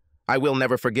me. I will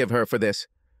never forgive her for this.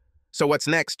 So what's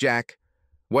next, Jack?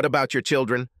 What about your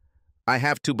children? I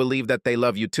have to believe that they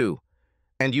love you too.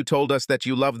 And you told us that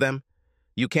you love them?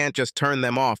 You can't just turn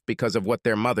them off because of what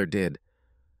their mother did.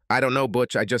 I don't know,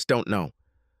 Butch, I just don't know.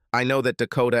 I know that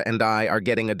Dakota and I are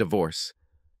getting a divorce,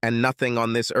 and nothing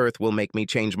on this earth will make me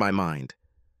change my mind.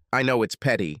 I know it's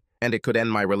petty, and it could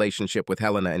end my relationship with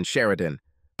Helena and Sheridan,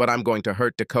 but I'm going to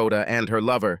hurt Dakota and her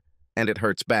lover, and it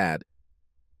hurts bad.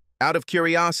 Out of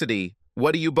curiosity,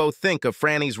 what do you both think of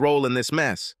Franny's role in this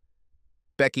mess?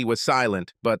 Becky was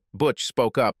silent, but Butch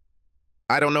spoke up.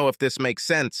 I don't know if this makes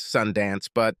sense, Sundance,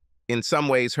 but in some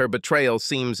ways her betrayal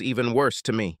seems even worse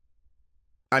to me.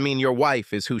 I mean, your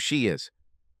wife is who she is.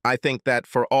 I think that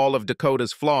for all of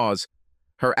Dakota's flaws,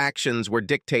 her actions were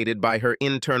dictated by her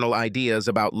internal ideas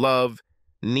about love,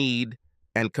 need,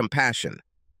 and compassion.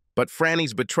 But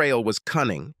Franny's betrayal was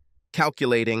cunning,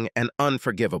 calculating, and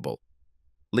unforgivable.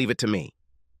 Leave it to me.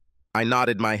 I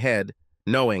nodded my head,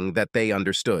 knowing that they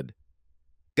understood.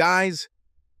 Guys,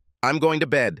 I'm going to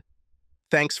bed.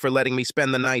 Thanks for letting me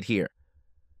spend the night here.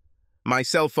 My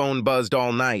cell phone buzzed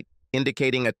all night,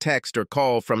 indicating a text or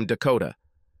call from Dakota.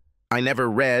 I never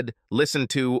read, listened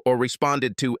to, or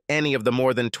responded to any of the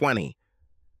more than 20.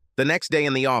 The next day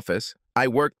in the office, I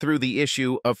worked through the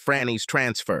issue of Franny's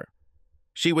transfer.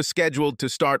 She was scheduled to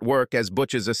start work as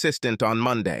Butch's assistant on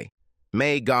Monday.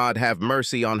 May God have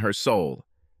mercy on her soul.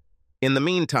 In the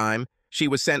meantime, she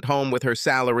was sent home with her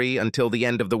salary until the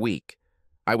end of the week.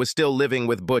 I was still living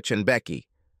with Butch and Becky.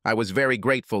 I was very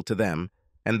grateful to them,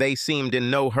 and they seemed in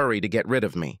no hurry to get rid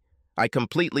of me. I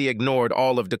completely ignored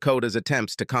all of Dakota's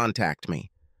attempts to contact me.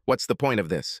 What's the point of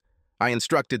this? I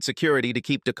instructed security to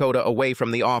keep Dakota away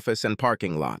from the office and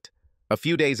parking lot. A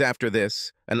few days after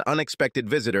this, an unexpected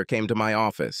visitor came to my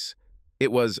office.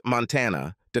 It was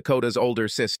Montana, Dakota's older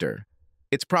sister.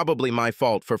 It's probably my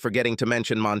fault for forgetting to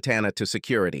mention Montana to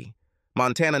security.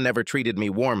 Montana never treated me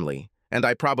warmly, and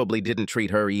I probably didn't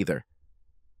treat her either.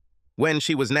 When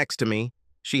she was next to me,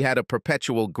 she had a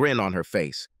perpetual grin on her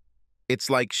face. It's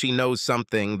like she knows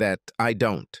something that I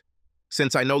don't.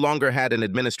 Since I no longer had an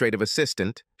administrative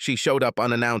assistant, she showed up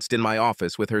unannounced in my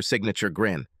office with her signature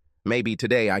grin. Maybe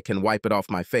today I can wipe it off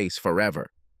my face forever.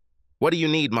 What do you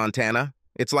need, Montana?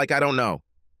 It's like I don't know.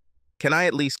 Can I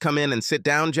at least come in and sit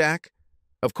down, Jack?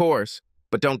 Of course,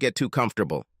 but don't get too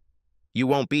comfortable. You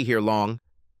won't be here long.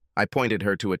 I pointed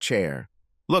her to a chair.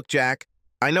 Look, Jack,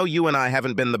 I know you and I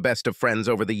haven't been the best of friends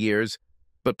over the years,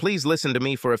 but please listen to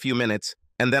me for a few minutes,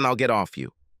 and then I'll get off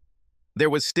you. There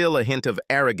was still a hint of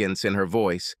arrogance in her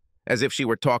voice, as if she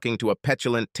were talking to a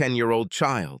petulant 10-year-old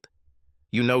child.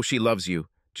 You know she loves you,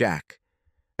 Jack,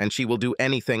 and she will do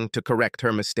anything to correct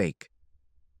her mistake.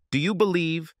 Do you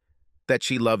believe that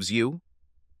she loves you?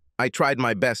 I tried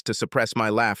my best to suppress my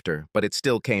laughter, but it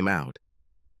still came out.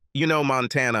 You know,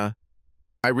 Montana,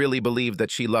 I really believe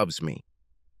that she loves me,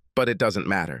 but it doesn't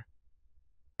matter.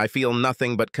 I feel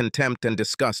nothing but contempt and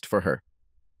disgust for her.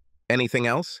 Anything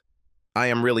else? I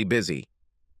am really busy.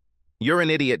 You're an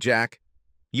idiot, Jack.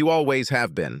 You always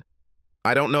have been.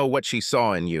 I don't know what she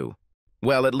saw in you.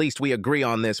 Well, at least we agree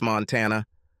on this, Montana.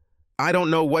 I don't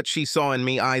know what she saw in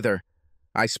me either.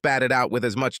 I spat it out with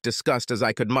as much disgust as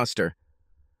I could muster.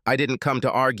 I didn't come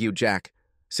to argue, Jack.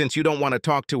 Since you don't want to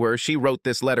talk to her, she wrote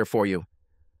this letter for you.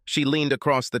 She leaned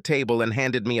across the table and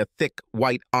handed me a thick,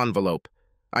 white envelope.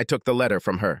 I took the letter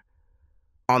from her.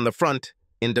 On the front,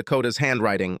 in Dakota's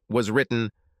handwriting, was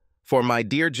written, "For my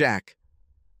dear Jack."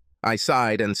 I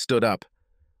sighed and stood up.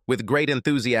 With great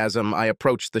enthusiasm, I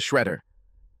approached the shredder.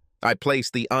 I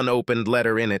placed the unopened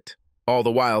letter in it, all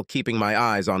the while keeping my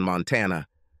eyes on Montana.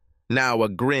 Now a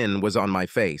grin was on my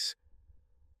face.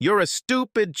 You're a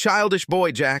stupid, childish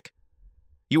boy, Jack.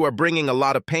 You are bringing a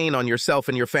lot of pain on yourself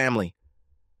and your family.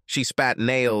 She spat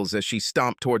nails as she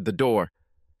stomped toward the door.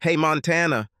 Hey,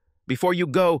 Montana, before you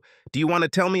go, do you want to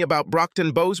tell me about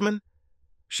Brockton Bozeman?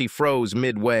 She froze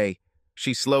midway.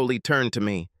 She slowly turned to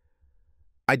me.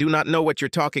 I do not know what you're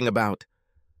talking about.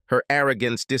 Her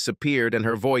arrogance disappeared and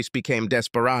her voice became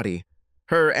desperati.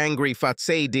 Her angry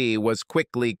facade was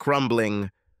quickly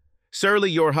crumbling.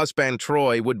 Surely your husband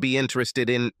Troy would be interested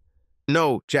in...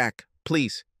 No, Jack,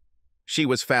 please. She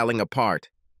was falling apart.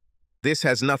 This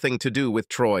has nothing to do with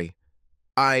Troy.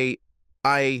 I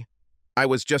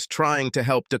was just trying to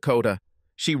help Dakota.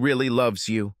 She really loves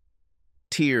you.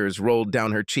 Tears rolled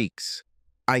down her cheeks.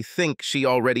 I think she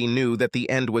already knew that the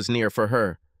end was near for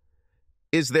her.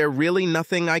 Is there really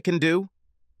nothing I can do?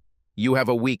 You have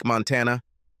a week, Montana.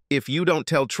 If you don't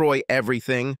tell Troy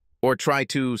everything, or try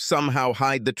to somehow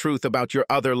hide the truth about your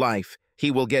other life,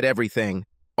 he will get everything.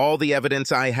 All the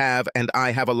evidence I have, and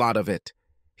I have a lot of it.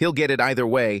 He'll get it either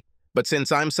way, but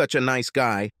since I'm such a nice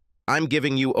guy, I'm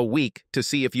giving you a week to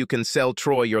see if you can sell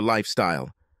Troy your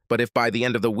lifestyle. But if by the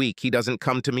end of the week he doesn't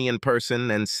come to me in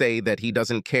person and say that he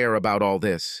doesn't care about all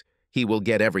this, he will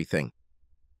get everything.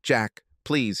 Jack,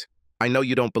 please, I know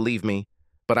you don't believe me,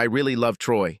 but I really love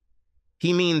Troy.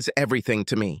 He means everything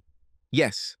to me.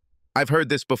 Yes, I've heard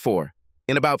this before.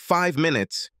 In about 5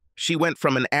 minutes, she went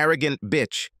from an arrogant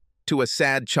bitch to a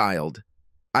sad child.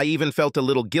 I even felt a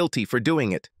little guilty for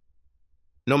doing it.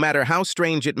 No matter how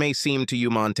strange it may seem to you,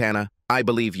 Montana, I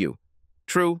believe you.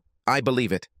 True, I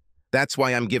believe it. That's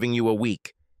why I'm giving you a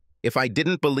week. If I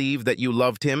didn't believe that you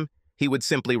loved him, he would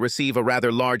simply receive a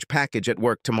rather large package at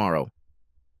work tomorrow.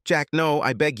 Jack, no,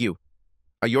 I beg you.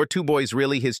 Are your 2 boys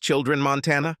really his children,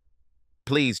 Montana?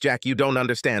 Please, Jack, you don't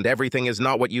understand. Everything is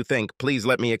not what you think. Please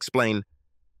let me explain.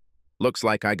 Looks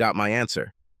like I got my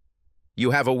answer.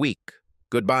 You have a week.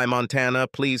 Goodbye, Montana.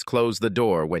 Please close the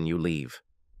door when you leave.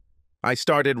 I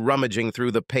started rummaging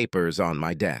through the papers on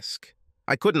my desk.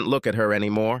 I couldn't look at her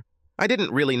anymore. I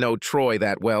didn't really know Troy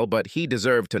that well, but he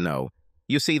deserved to know.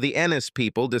 You see, the Ennis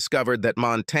people discovered that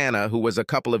Montana, who was a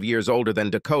couple of years older than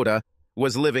Dakota,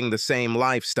 was living the same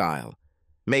lifestyle.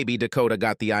 Maybe Dakota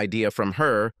got the idea from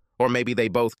her, or maybe they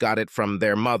both got it from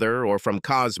their mother or from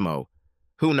Cosmo.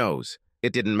 Who knows?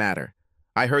 It didn't matter.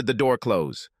 I heard the door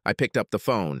close. I picked up the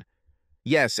phone.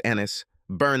 Yes, Ennis,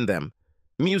 burn them.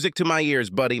 Music to my ears,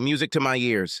 buddy, music to my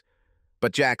ears.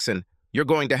 But Jackson, you're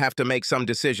going to have to make some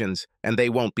decisions, and they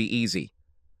won't be easy.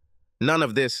 None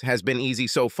of this has been easy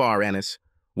so far, Ennis.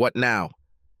 What now?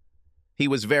 He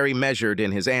was very measured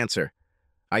in his answer.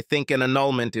 I think an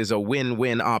annulment is a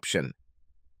win-win option.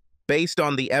 Based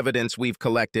on the evidence we've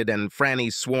collected and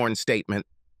Franny's sworn statement,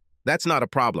 that's not a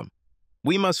problem.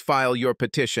 We must file your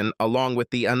petition along with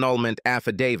the annulment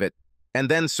affidavit and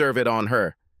then serve it on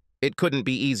her. It couldn't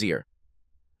be easier.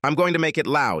 I'm going to make it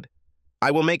loud. I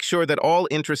will make sure that all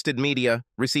interested media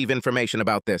receive information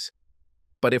about this.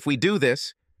 But if we do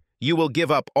this, you will give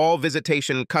up all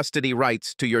visitation custody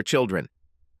rights to your children.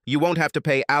 You won't have to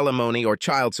pay alimony or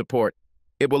child support.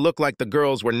 It will look like the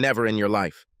girls were never in your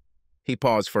life. He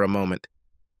paused for a moment.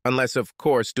 Unless, of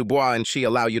course, Dubois and she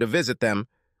allow you to visit them,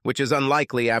 which is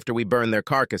unlikely after we burn their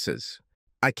carcasses.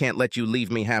 I can't let you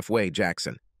leave me halfway,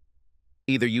 Jackson.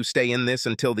 Either you stay in this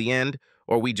until the end,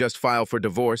 or we just file for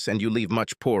divorce and you leave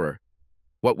much poorer.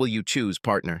 What will you choose,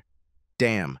 partner?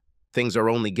 Damn, things are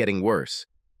only getting worse.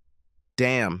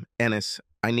 Damn, Ennis,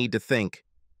 I need to think.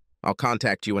 I'll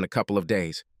contact you in a couple of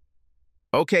days.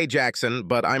 Okay, Jackson,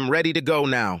 but I'm ready to go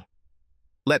now.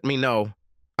 Let me know.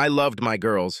 I loved my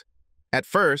girls. At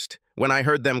first, when I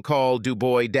heard them call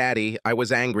Dubois daddy, I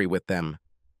was angry with them.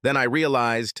 Then I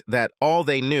realized that all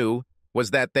they knew was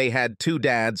that they had two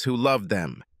dads who loved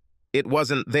them. It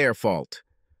wasn't their fault.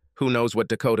 Who knows what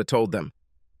Dakota told them?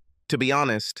 To be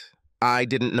honest, I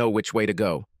didn't know which way to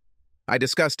go. I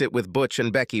discussed it with Butch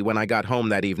and Becky when I got home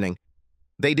that evening.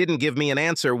 They didn't give me an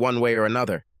answer one way or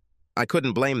another. I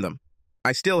couldn't blame them.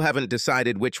 I still haven't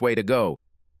decided which way to go.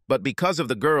 But because of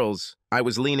the girls, I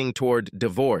was leaning toward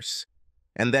divorce.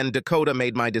 And then Dakota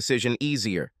made my decision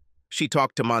easier. She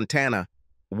talked to Montana.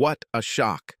 What a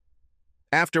shock.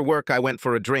 After work, I went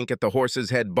for a drink at the Horse's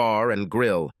Head Bar and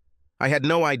Grill. I had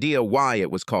no idea why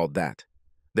it was called that.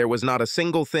 There was not a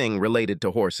single thing related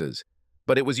to horses,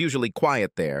 but it was usually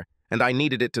quiet there, and I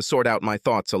needed it to sort out my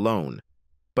thoughts alone.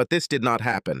 But this did not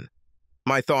happen.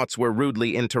 My thoughts were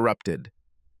rudely interrupted.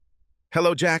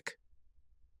 Hello, Jack?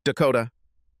 Dakota.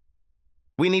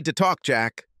 We need to talk,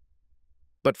 Jack.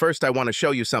 But first I want to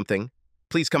show you something.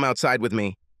 Please come outside with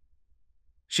me.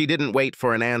 She didn't wait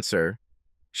for an answer.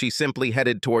 She simply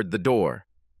headed toward the door.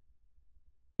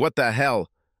 What the hell?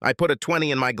 I put a 20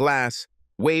 in my glass,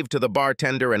 waved to the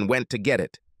bartender, and went to get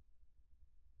it.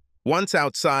 Once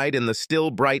outside in the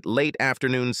still bright late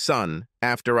afternoon sun,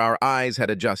 after our eyes had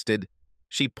adjusted,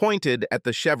 she pointed at the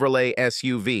Chevrolet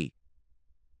SUV.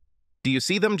 Do you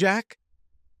see them, Jack?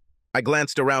 I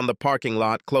glanced around the parking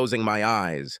lot, closing my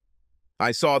eyes.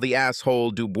 I saw the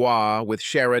asshole Dubois with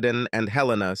Sheridan and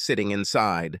Helena sitting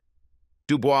inside.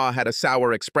 Dubois had a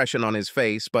sour expression on his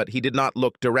face, but he did not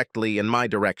look directly in my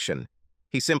direction.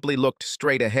 He simply looked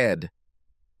straight ahead.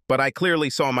 But I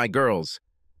clearly saw my girls.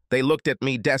 They looked at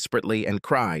me desperately and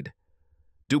cried.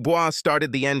 Dubois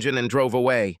started the engine and drove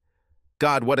away.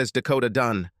 God, what has Dakota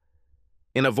done?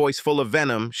 In a voice full of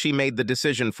venom, she made the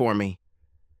decision for me.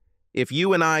 If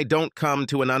you and I don't come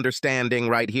to an understanding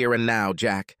right here and now,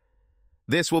 Jack,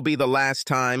 this will be the last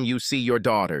time you see your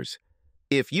daughters.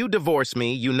 If you divorce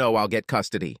me, you know I'll get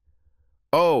custody.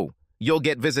 Oh, you'll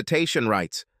get visitation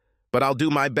rights, but I'll do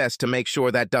my best to make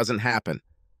sure that doesn't happen.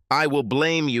 I will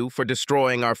blame you for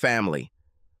destroying our family.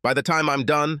 By the time I'm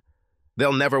done,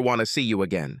 they'll never want to see you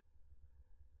again.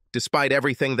 Despite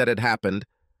everything that had happened,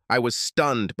 I was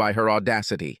stunned by her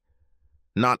audacity.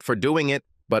 Not for doing it,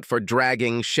 but for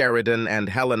dragging Sheridan and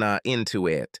Helena into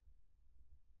it.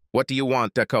 What do you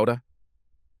want, Dakota?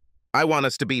 I want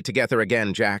us to be together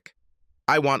again, Jack.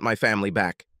 I want my family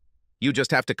back. You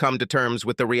just have to come to terms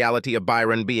with the reality of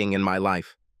Byron being in my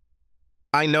life.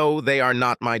 I know they are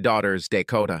not my daughters,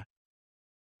 Dakota.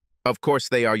 Of course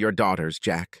they are your daughters,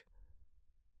 Jack.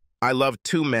 I loved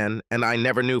two men, and I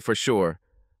never knew for sure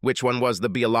which one was the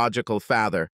biological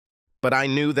father, but I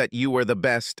knew that you were the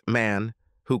best man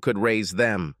who could raise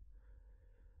them.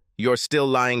 You're still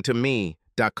lying to me,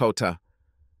 Dakota.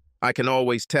 I can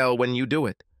always tell when you do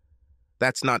it.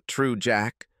 That's not true,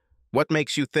 Jack. What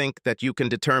makes you think that you can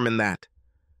determine that?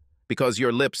 Because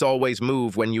your lips always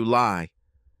move when you lie.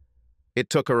 It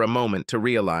took her a moment to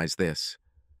realize this.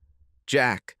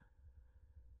 Jack.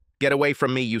 Get away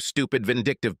from me, you stupid,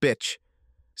 vindictive bitch.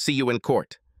 See you in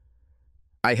court.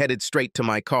 I headed straight to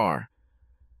my car.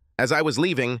 As I was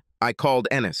leaving, I called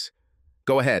Ennis.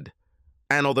 Go ahead.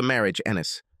 Annul the marriage,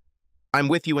 Ennis. I'm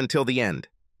with you until the end.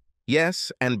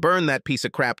 Yes, and burn that piece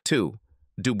of crap too,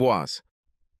 Dubois.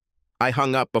 I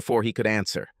hung up before he could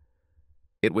answer.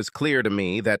 It was clear to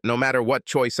me that no matter what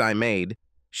choice I made,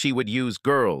 she would use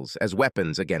girls as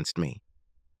weapons against me.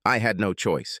 I had no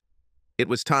choice. It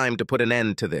was time to put an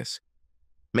end to this.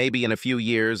 Maybe in a few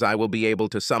years I will be able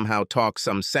to somehow talk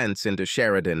some sense into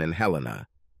Sheridan and Helena.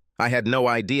 I had no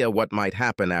idea what might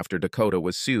happen after Dakota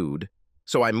was sued,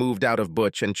 so I moved out of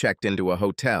Butch and checked into a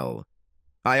hotel.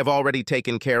 I have already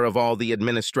taken care of all the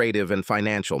administrative and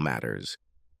financial matters.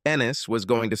 Ennis was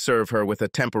going to serve her with a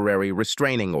temporary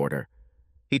restraining order.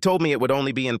 He told me it would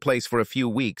only be in place for a few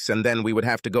weeks, and then we would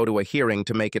have to go to a hearing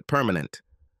to make it permanent.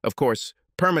 Of course,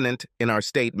 permanent in our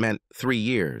state meant 3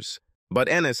 years. But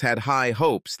Ennis had high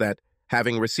hopes that,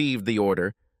 having received the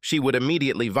order, she would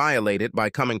immediately violate it by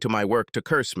coming to my work to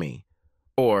curse me.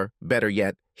 Or, better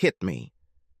yet, hit me.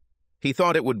 He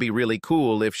thought it would be really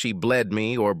cool if she bled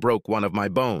me or broke one of my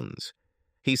bones.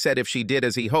 He said if she did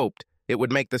as he hoped, it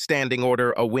would make the standing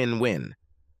order a win-win.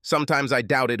 Sometimes I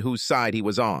doubted whose side he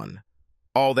was on.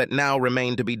 All that now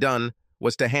remained to be done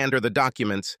was to hand her the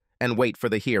documents and wait for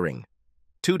the hearing.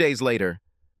 2 days later,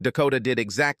 Dakota did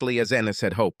exactly as Ennis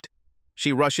had hoped.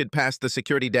 She rushed past the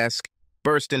security desk,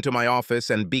 burst into my office,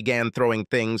 and began throwing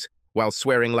things while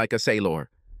swearing like a sailor.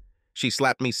 She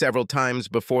slapped me several times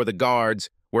before the guards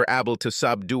were able to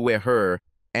subdue her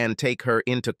and take her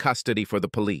into custody for the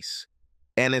police.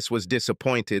 Ennis was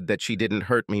disappointed that she didn't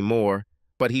hurt me more,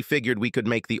 but he figured we could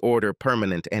make the order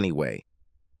permanent anyway.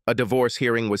 A divorce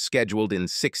hearing was scheduled in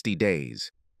 60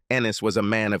 days. Ennis was a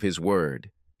man of his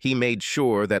word. He made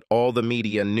sure that all the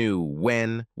media knew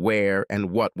when, where,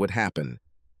 and what would happen.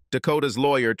 Dakota's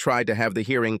lawyer tried to have the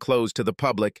hearing closed to the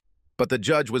public, but the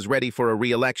judge was ready for a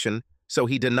re-election, so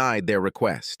he denied their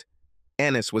request.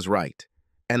 Ennis was right.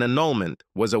 An annulment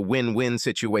was a win-win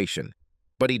situation,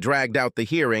 but he dragged out the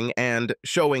hearing and,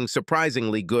 showing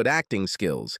surprisingly good acting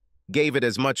skills, gave it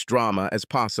as much drama as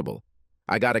possible.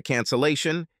 I got a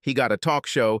cancellation, he got a talk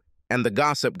show, and the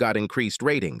gossip got increased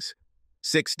ratings.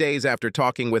 6 days after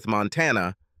talking with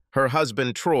Montana, her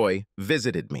husband Troy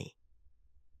visited me.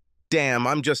 Damn,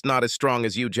 I'm just not as strong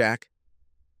as you, Jack.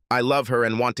 I love her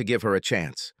and want to give her a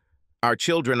chance. Our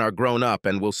children are grown up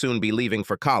and will soon be leaving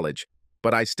for college,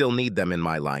 but I still need them in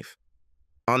my life.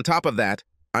 On top of that,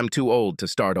 I'm too old to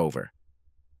start over.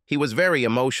 He was very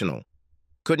emotional.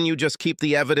 Couldn't you just keep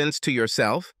the evidence to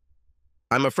yourself?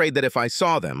 I'm afraid that if I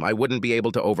saw them, I wouldn't be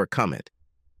able to overcome it.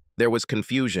 There was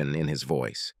confusion in his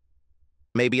voice.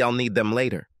 Maybe I'll need them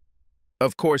later.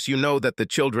 Of course, you know that the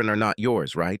children are not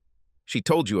yours, right? She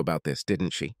told you about this,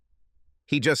 didn't she?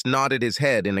 He just nodded his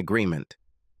head in agreement.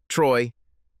 Troy,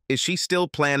 is she still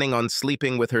planning on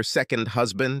sleeping with her second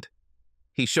husband?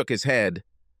 He shook his head,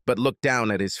 but looked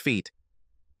down at his feet.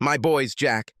 My boys,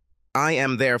 Jack, I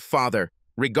am their father,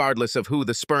 regardless of who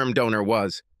the sperm donor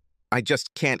was. I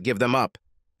just can't give them up.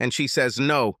 And she says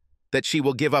no, that she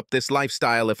will give up this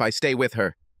lifestyle if I stay with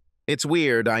her. It's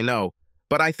weird, I know,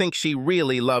 but I think she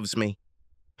really loves me.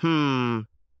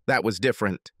 That was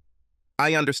different.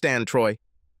 I understand, Troy,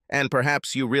 and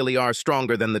perhaps you really are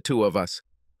stronger than the two of us.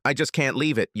 I just can't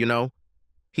leave it, you know?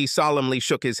 He solemnly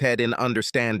shook his head in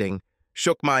understanding,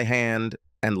 shook my hand,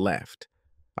 and left.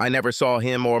 I never saw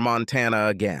him or Montana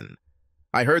again.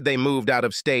 I heard they moved out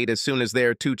of state as soon as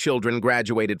their 2 children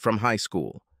graduated from high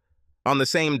school. On the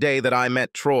same day that I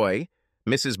met Troy,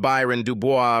 Mrs. Byron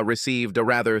Dubois received a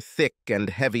rather thick and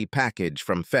heavy package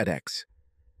from FedEx.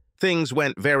 Things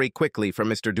went very quickly for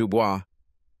Mr. Dubois.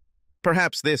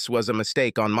 Perhaps this was a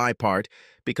mistake on my part,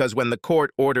 because when the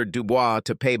court ordered Dubois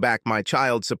to pay back my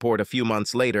child support a few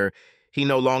months later, he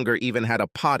no longer even had a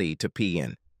potty to pee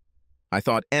in. I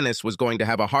thought Ennis was going to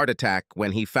have a heart attack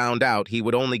when he found out he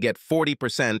would only get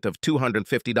 40% of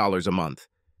 $250 a month.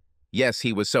 Yes,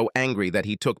 he was so angry that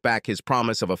he took back his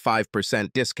promise of a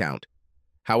 5% discount.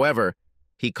 However,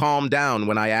 he calmed down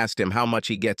when I asked him how much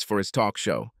he gets for his talk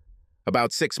show.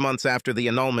 About 6 months after the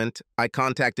annulment, I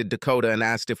contacted Dakota and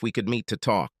asked if we could meet to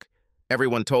talk.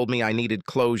 Everyone told me I needed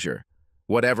closure.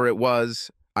 Whatever it was,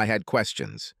 I had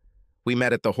questions. We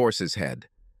met at the Horse's Head.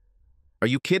 Are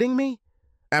you kidding me?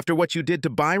 After what you did to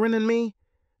Byron and me?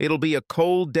 It'll be a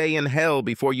cold day in hell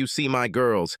before you see my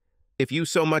girls. If you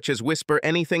so much as whisper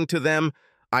anything to them,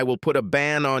 I will put a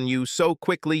ban on you so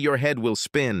quickly your head will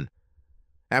spin.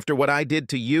 After what I did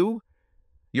to you?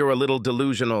 You're a little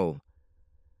delusional.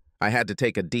 I had to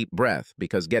take a deep breath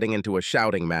because getting into a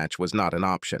shouting match was not an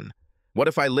option. What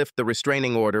if I lift the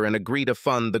restraining order and agree to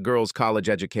fund the girls' college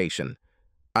education?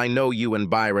 I know you and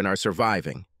Byron are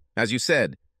surviving. As you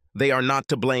said, they are not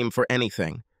to blame for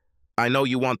anything. I know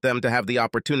you want them to have the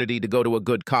opportunity to go to a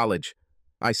good college.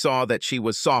 I saw that she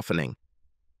was softening.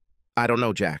 I don't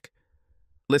know, Jack.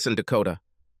 Listen, Dakota,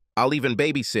 I'll even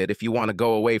babysit if you want to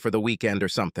go away for the weekend or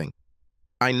something.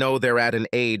 I know they're at an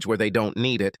age where they don't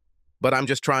need it, but I'm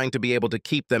just trying to be able to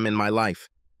keep them in my life,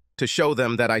 to show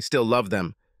them that I still love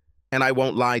them. And I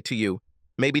won't lie to you,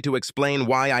 maybe to explain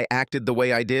why I acted the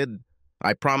way I did.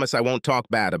 I promise I won't talk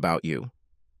bad about you.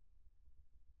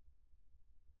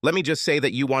 Let me just say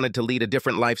that you wanted to lead a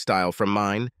different lifestyle from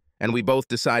mine, and we both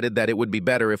decided that it would be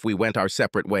better if we went our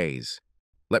separate ways.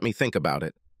 Let me think about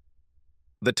it.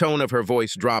 The tone of her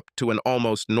voice dropped to an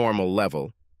almost normal level.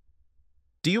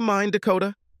 Do you mind,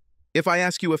 Dakota, if I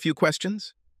ask you a few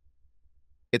questions?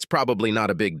 It's probably not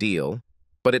a big deal,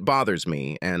 but it bothers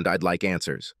me, and I'd like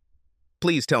answers.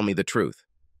 Please tell me the truth.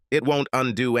 It won't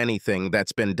undo anything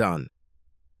that's been done.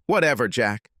 Whatever,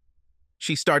 Jack.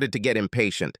 She started to get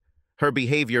impatient. Her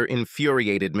behavior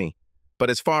infuriated me, but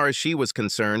as far as she was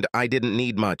concerned, I didn't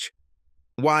need much.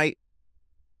 Why?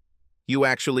 You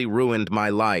actually ruined my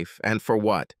life, and for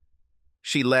what?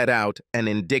 She let out an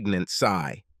indignant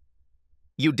sigh.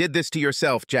 You did this to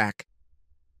yourself, Jack.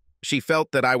 She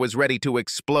felt that I was ready to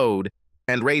explode,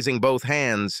 and raising both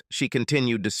hands, she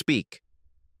continued to speak.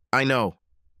 I know.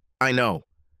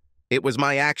 It was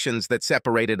my actions that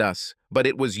separated us, but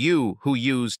it was you who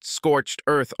used scorched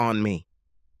earth on me.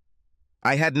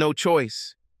 I had no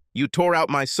choice. You tore out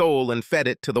my soul and fed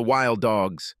it to the wild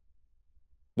dogs.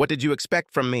 What did you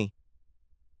expect from me?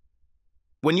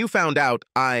 When you found out,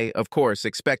 I, of course,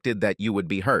 expected that you would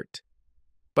be hurt.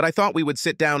 But I thought we would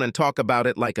sit down and talk about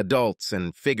it like adults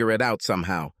and figure it out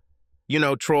somehow. You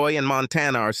know, Troy and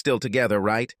Montana are still together,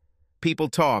 right? People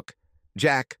talk.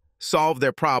 Jack, solve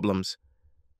their problems.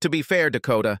 To be fair,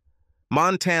 Dakota,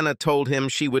 Montana told him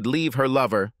she would leave her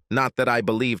lover, not that I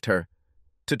believed her,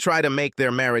 to try to make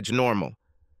their marriage normal.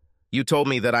 You told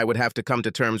me that I would have to come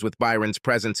to terms with Byron's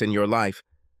presence in your life.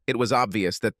 It was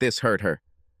obvious that this hurt her.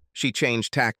 She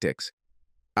changed tactics.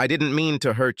 I didn't mean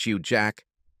to hurt you, Jack.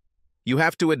 You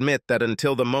have to admit that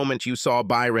until the moment you saw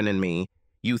Byron and me,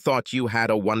 you thought you had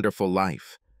a wonderful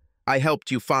life. I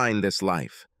helped you find this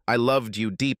life. I loved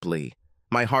you deeply.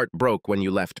 My heart broke when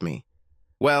you left me.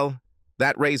 Well,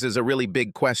 that raises a really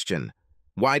big question.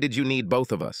 Why did you need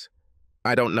both of us?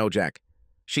 I don't know, Jack.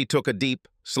 She took a deep,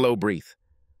 slow breath.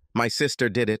 My sister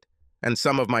did it, and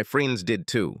some of my friends did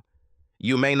too.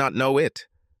 You may not know it,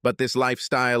 but this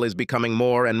lifestyle is becoming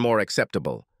more and more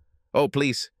acceptable. Oh,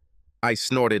 please, I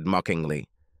snorted mockingly.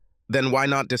 Then why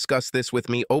not discuss this with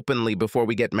me openly before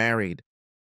we get married?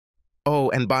 Oh,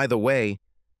 and by the way,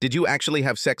 did you actually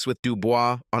have sex with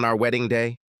Dubois on our wedding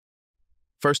day?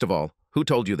 First of all, who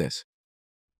told you this?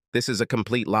 This is a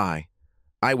complete lie.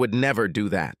 I would never do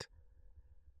that.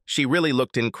 She really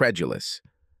looked incredulous.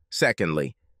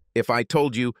 Secondly, if I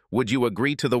told you, would you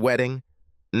agree to the wedding?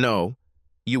 No,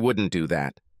 you wouldn't do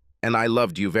that, and I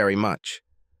loved you very much.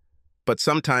 But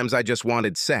sometimes I just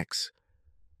wanted sex.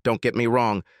 Don't get me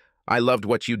wrong, I loved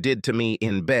what you did to me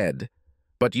in bed,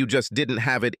 but you just didn't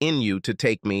have it in you to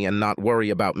take me and not worry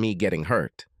about me getting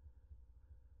hurt.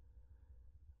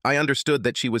 I understood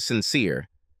that she was sincere,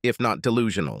 if not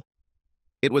delusional.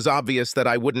 It was obvious that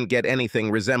I wouldn't get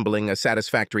anything resembling a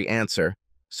satisfactory answer,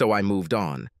 so I moved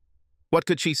on. What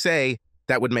could she say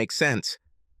that would make sense?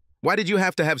 Why did you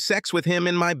have to have sex with him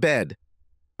in my bed?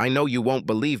 I know you won't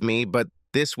believe me, but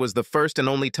this was the first and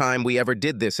only time we ever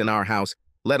did this in our house,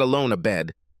 let alone a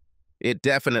bed. It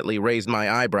definitely raised my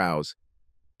eyebrows,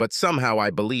 but somehow I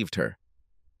believed her.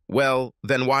 Well,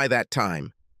 then why that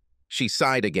time? She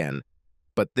sighed again,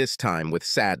 but this time with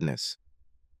sadness.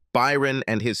 Byron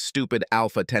and his stupid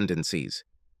alpha tendencies.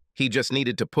 He just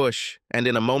needed to push, and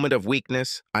in a moment of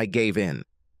weakness, I gave in.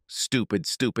 Stupid,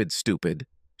 stupid, stupid.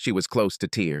 She was close to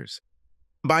tears.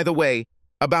 By the way,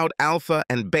 about alpha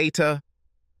and beta...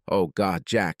 Oh God,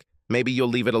 Jack, maybe you'll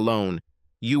leave it alone.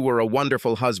 You were a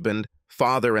wonderful husband,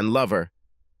 father and lover.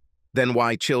 Then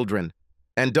why children?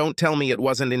 And don't tell me it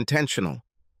wasn't intentional.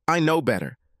 I know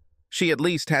better. She at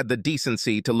least had the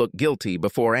decency to look guilty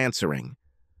before answering.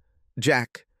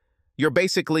 Jack, you're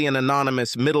basically an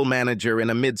anonymous middle manager in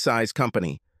a mid-sized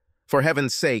company. For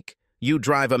heaven's sake, you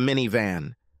drive a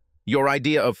minivan. Your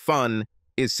idea of fun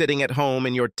is sitting at home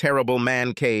in your terrible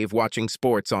man cave watching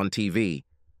sports on TV.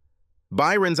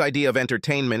 Byron's idea of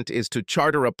entertainment is to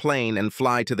charter a plane and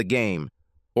fly to the game,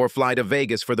 or fly to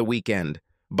Vegas for the weekend.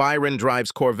 Byron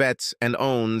drives Corvettes and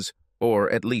owns,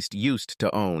 or at least used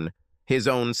to own, his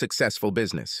own successful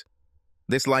business.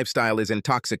 This lifestyle is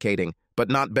intoxicating, but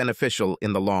not beneficial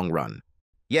in the long run.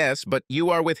 Yes, but you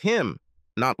are with him,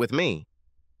 not with me.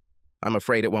 I'm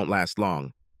afraid it won't last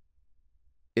long.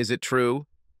 Is it true?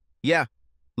 Yeah.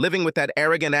 Living with that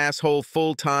arrogant asshole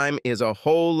full-time is a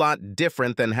whole lot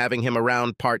different than having him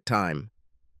around part-time.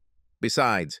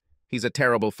 Besides, he's a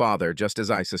terrible father, just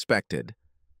as I suspected.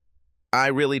 I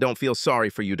really don't feel sorry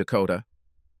for you, Dakota.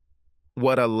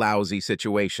 What a lousy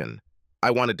situation.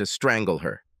 I wanted to strangle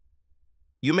her.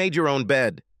 You made your own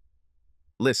bed.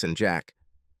 Listen, Jack,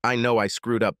 I know I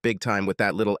screwed up big time with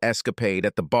that little escapade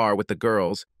at the bar with the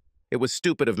girls. It was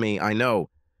stupid of me, I know,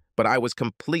 but I was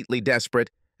completely desperate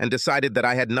and decided that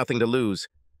I had nothing to lose.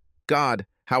 God,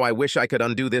 how I wish I could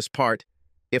undo this part,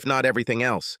 if not everything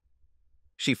else.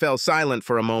 She fell silent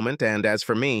for a moment, and as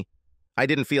for me, I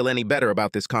didn't feel any better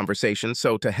about this conversation,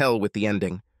 so to hell with the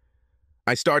ending.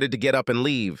 I started to get up and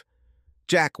leave.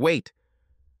 Jack, wait.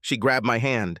 She grabbed my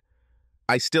hand.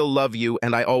 I still love you,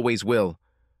 and I always will.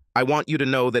 I want you to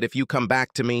know that if you come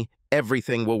back to me,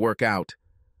 everything will work out.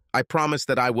 I promise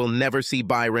that I will never see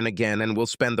Byron again and will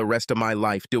spend the rest of my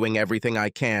life doing everything I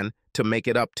can to make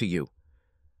it up to you.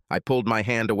 I pulled my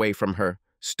hand away from her,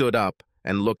 stood up,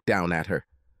 and looked down at her.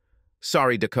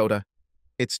 Sorry, Dakota.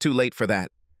 It's too late for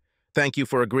that. Thank you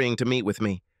for agreeing to meet with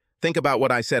me. Think about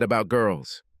what I said about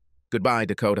girls. Goodbye,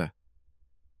 Dakota.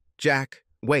 Jack,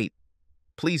 wait.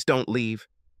 Please don't leave.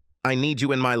 I need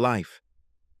you in my life.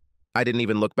 I didn't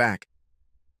even look back.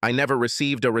 I never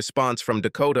received a response from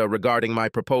Dakota regarding my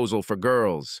proposal for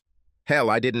girls. Hell,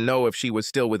 I didn't know if she was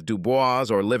still with Dubois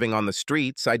or living on the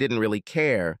streets. I didn't really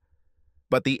care.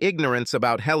 But the ignorance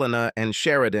about Helena and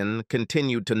Sheridan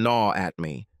continued to gnaw at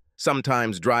me,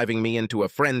 sometimes driving me into a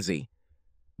frenzy.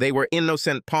 They were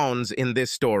innocent pawns in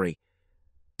this story.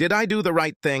 Did I do the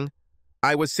right thing?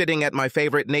 I was sitting at my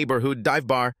favorite neighborhood dive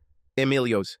bar,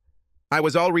 Emilio's. I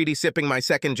was already sipping my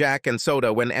second Jack and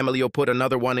soda when Emilio put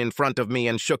another one in front of me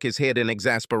and shook his head in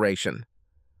exasperation.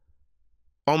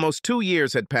 Almost 2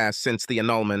 years had passed since the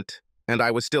annulment, and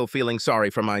I was still feeling sorry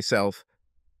for myself.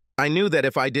 I knew that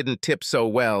if I didn't tip so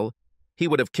well, he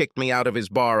would have kicked me out of his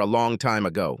bar a long time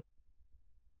ago.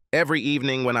 Every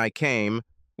evening when I came,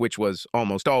 which was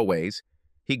almost always,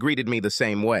 he greeted me the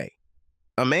same way.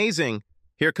 "Amazing!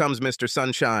 Here comes Mr.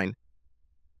 Sunshine.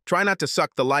 Try not to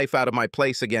suck the life out of my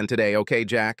place again today, okay,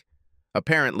 Jack?"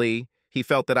 Apparently, he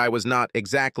felt that I was not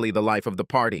exactly the life of the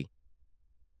party.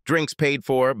 Drinks paid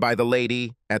for by the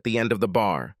lady at the end of the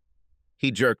bar. He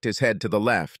jerked his head to the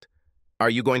left. "Are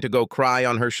you going to go cry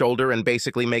on her shoulder and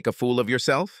basically make a fool of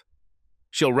yourself?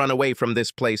 She'll run away from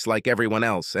this place like everyone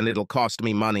else, and it'll cost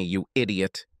me money, you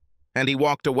idiot." And he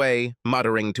walked away,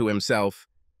 muttering to himself.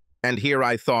 And here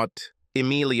I thought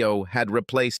Emilio had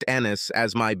replaced Ennis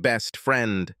as my best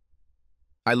friend.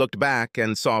 I looked back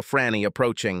and saw Franny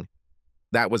approaching.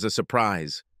 That was a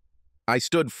surprise. I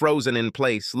stood frozen in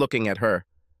place, looking at her.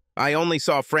 I only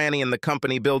saw Franny in the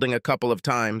company building a couple of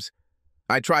times.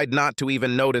 I tried not to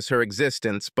even notice her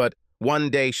existence, but one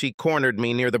day she cornered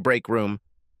me near the break room.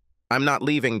 "I'm not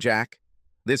leaving, Jack.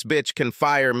 This bitch can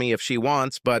fire me if she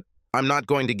wants, but I'm not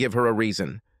going to give her a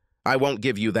reason. I won't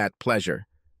give you that pleasure."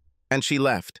 And she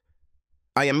left.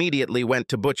 I immediately went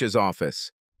to Butch's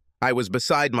office. I was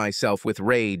beside myself with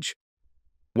rage.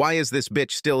 Why is this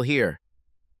bitch still here?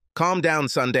 Calm down,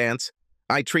 Sundance.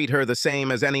 I treat her the same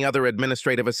as any other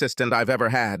administrative assistant I've ever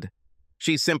had.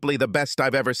 She's simply the best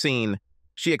I've ever seen.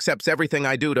 She accepts everything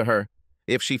I do to her.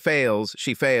 If she fails,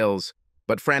 she fails.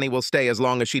 But Franny will stay as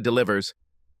long as she delivers.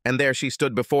 And there she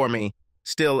stood before me,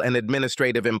 still an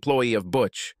administrative employee of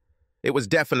Butch. It was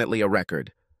definitely a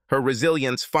record. Her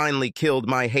resilience finally killed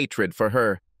my hatred for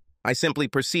her. I simply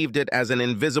perceived it as an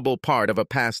invisible part of a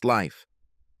past life.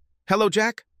 "Hello,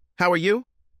 Jack. How are you?"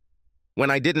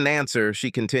 When I didn't answer, she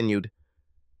continued,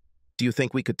 "Do you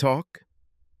think we could talk?"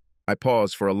 I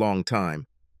paused for a long time.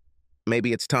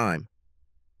 "Maybe it's time."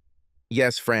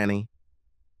 "Yes, Franny.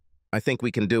 I think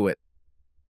we can do it."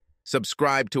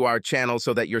 Subscribe to our channel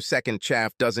so that your second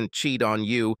chaff doesn't cheat on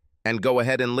you, and go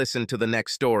ahead and listen to the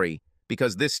next story,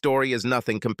 because this story is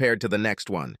nothing compared to the next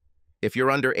one. If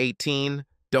you're under 18,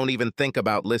 don't even think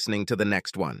about listening to the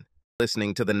next one.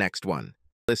 Listening to the next one.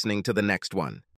 Listening to the next one.